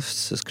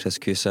co-hosts, it's Chris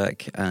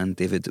Cusack and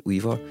David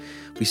Weaver,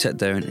 we sit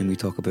down and we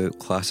talk about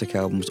classic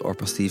albums or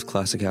perceived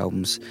classic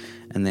albums,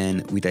 and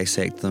then we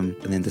dissect them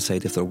and then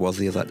decide if they're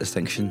worthy of that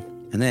distinction.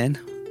 And then,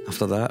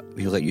 after that,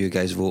 we let you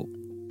guys vote,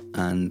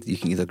 and you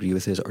can either agree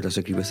with us or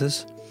disagree with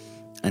us.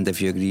 And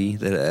if you agree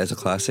that it is a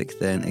classic,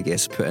 then it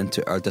gets put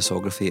into our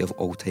discography of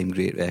all-time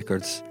great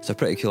records. It's a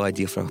pretty cool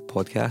idea for a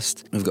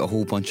podcast. We've got a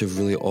whole bunch of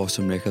really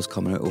awesome records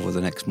coming out over the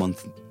next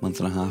month and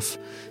a half.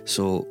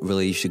 So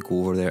really, you should go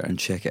over there and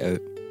check it out.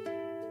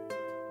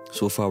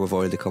 So far, we've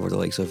already covered the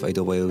likes of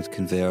Idlewild,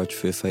 Converge,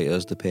 Foo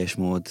Fighters, Depeche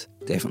Mode.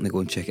 Definitely go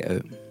and check it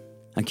out.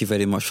 Thank you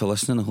very much for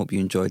listening. I hope you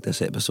enjoyed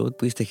this episode.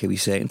 Please take a wee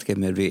second to give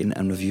me a rating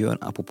and review on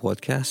Apple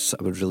Podcasts.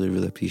 I would really,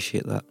 really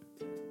appreciate that.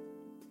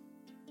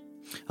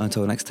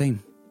 Until next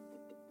time,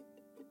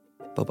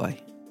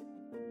 bye-bye.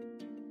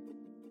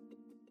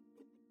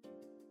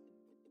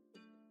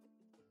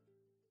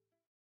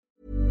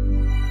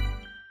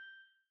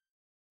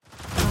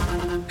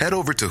 Head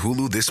over to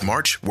Hulu this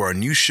March, where our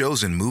new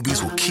shows and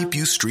movies will keep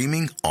you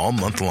streaming all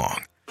month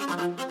long.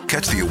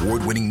 Catch the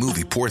award-winning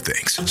movie Poor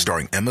Things,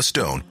 starring Emma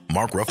Stone,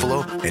 Mark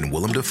Ruffalo, and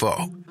Willem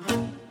Dafoe.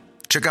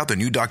 Check out the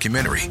new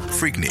documentary,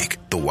 Freaknik,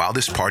 The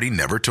Wildest Party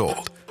Never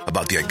Told,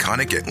 about the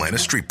iconic Atlanta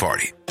Street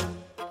Party.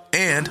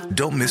 And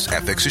don't miss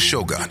FX's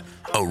Shogun,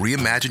 a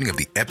reimagining of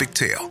the epic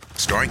tale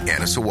starring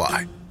Anna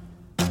Sawai.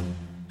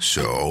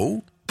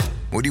 So,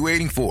 what are you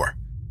waiting for?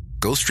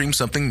 Go stream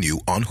something new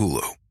on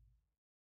Hulu.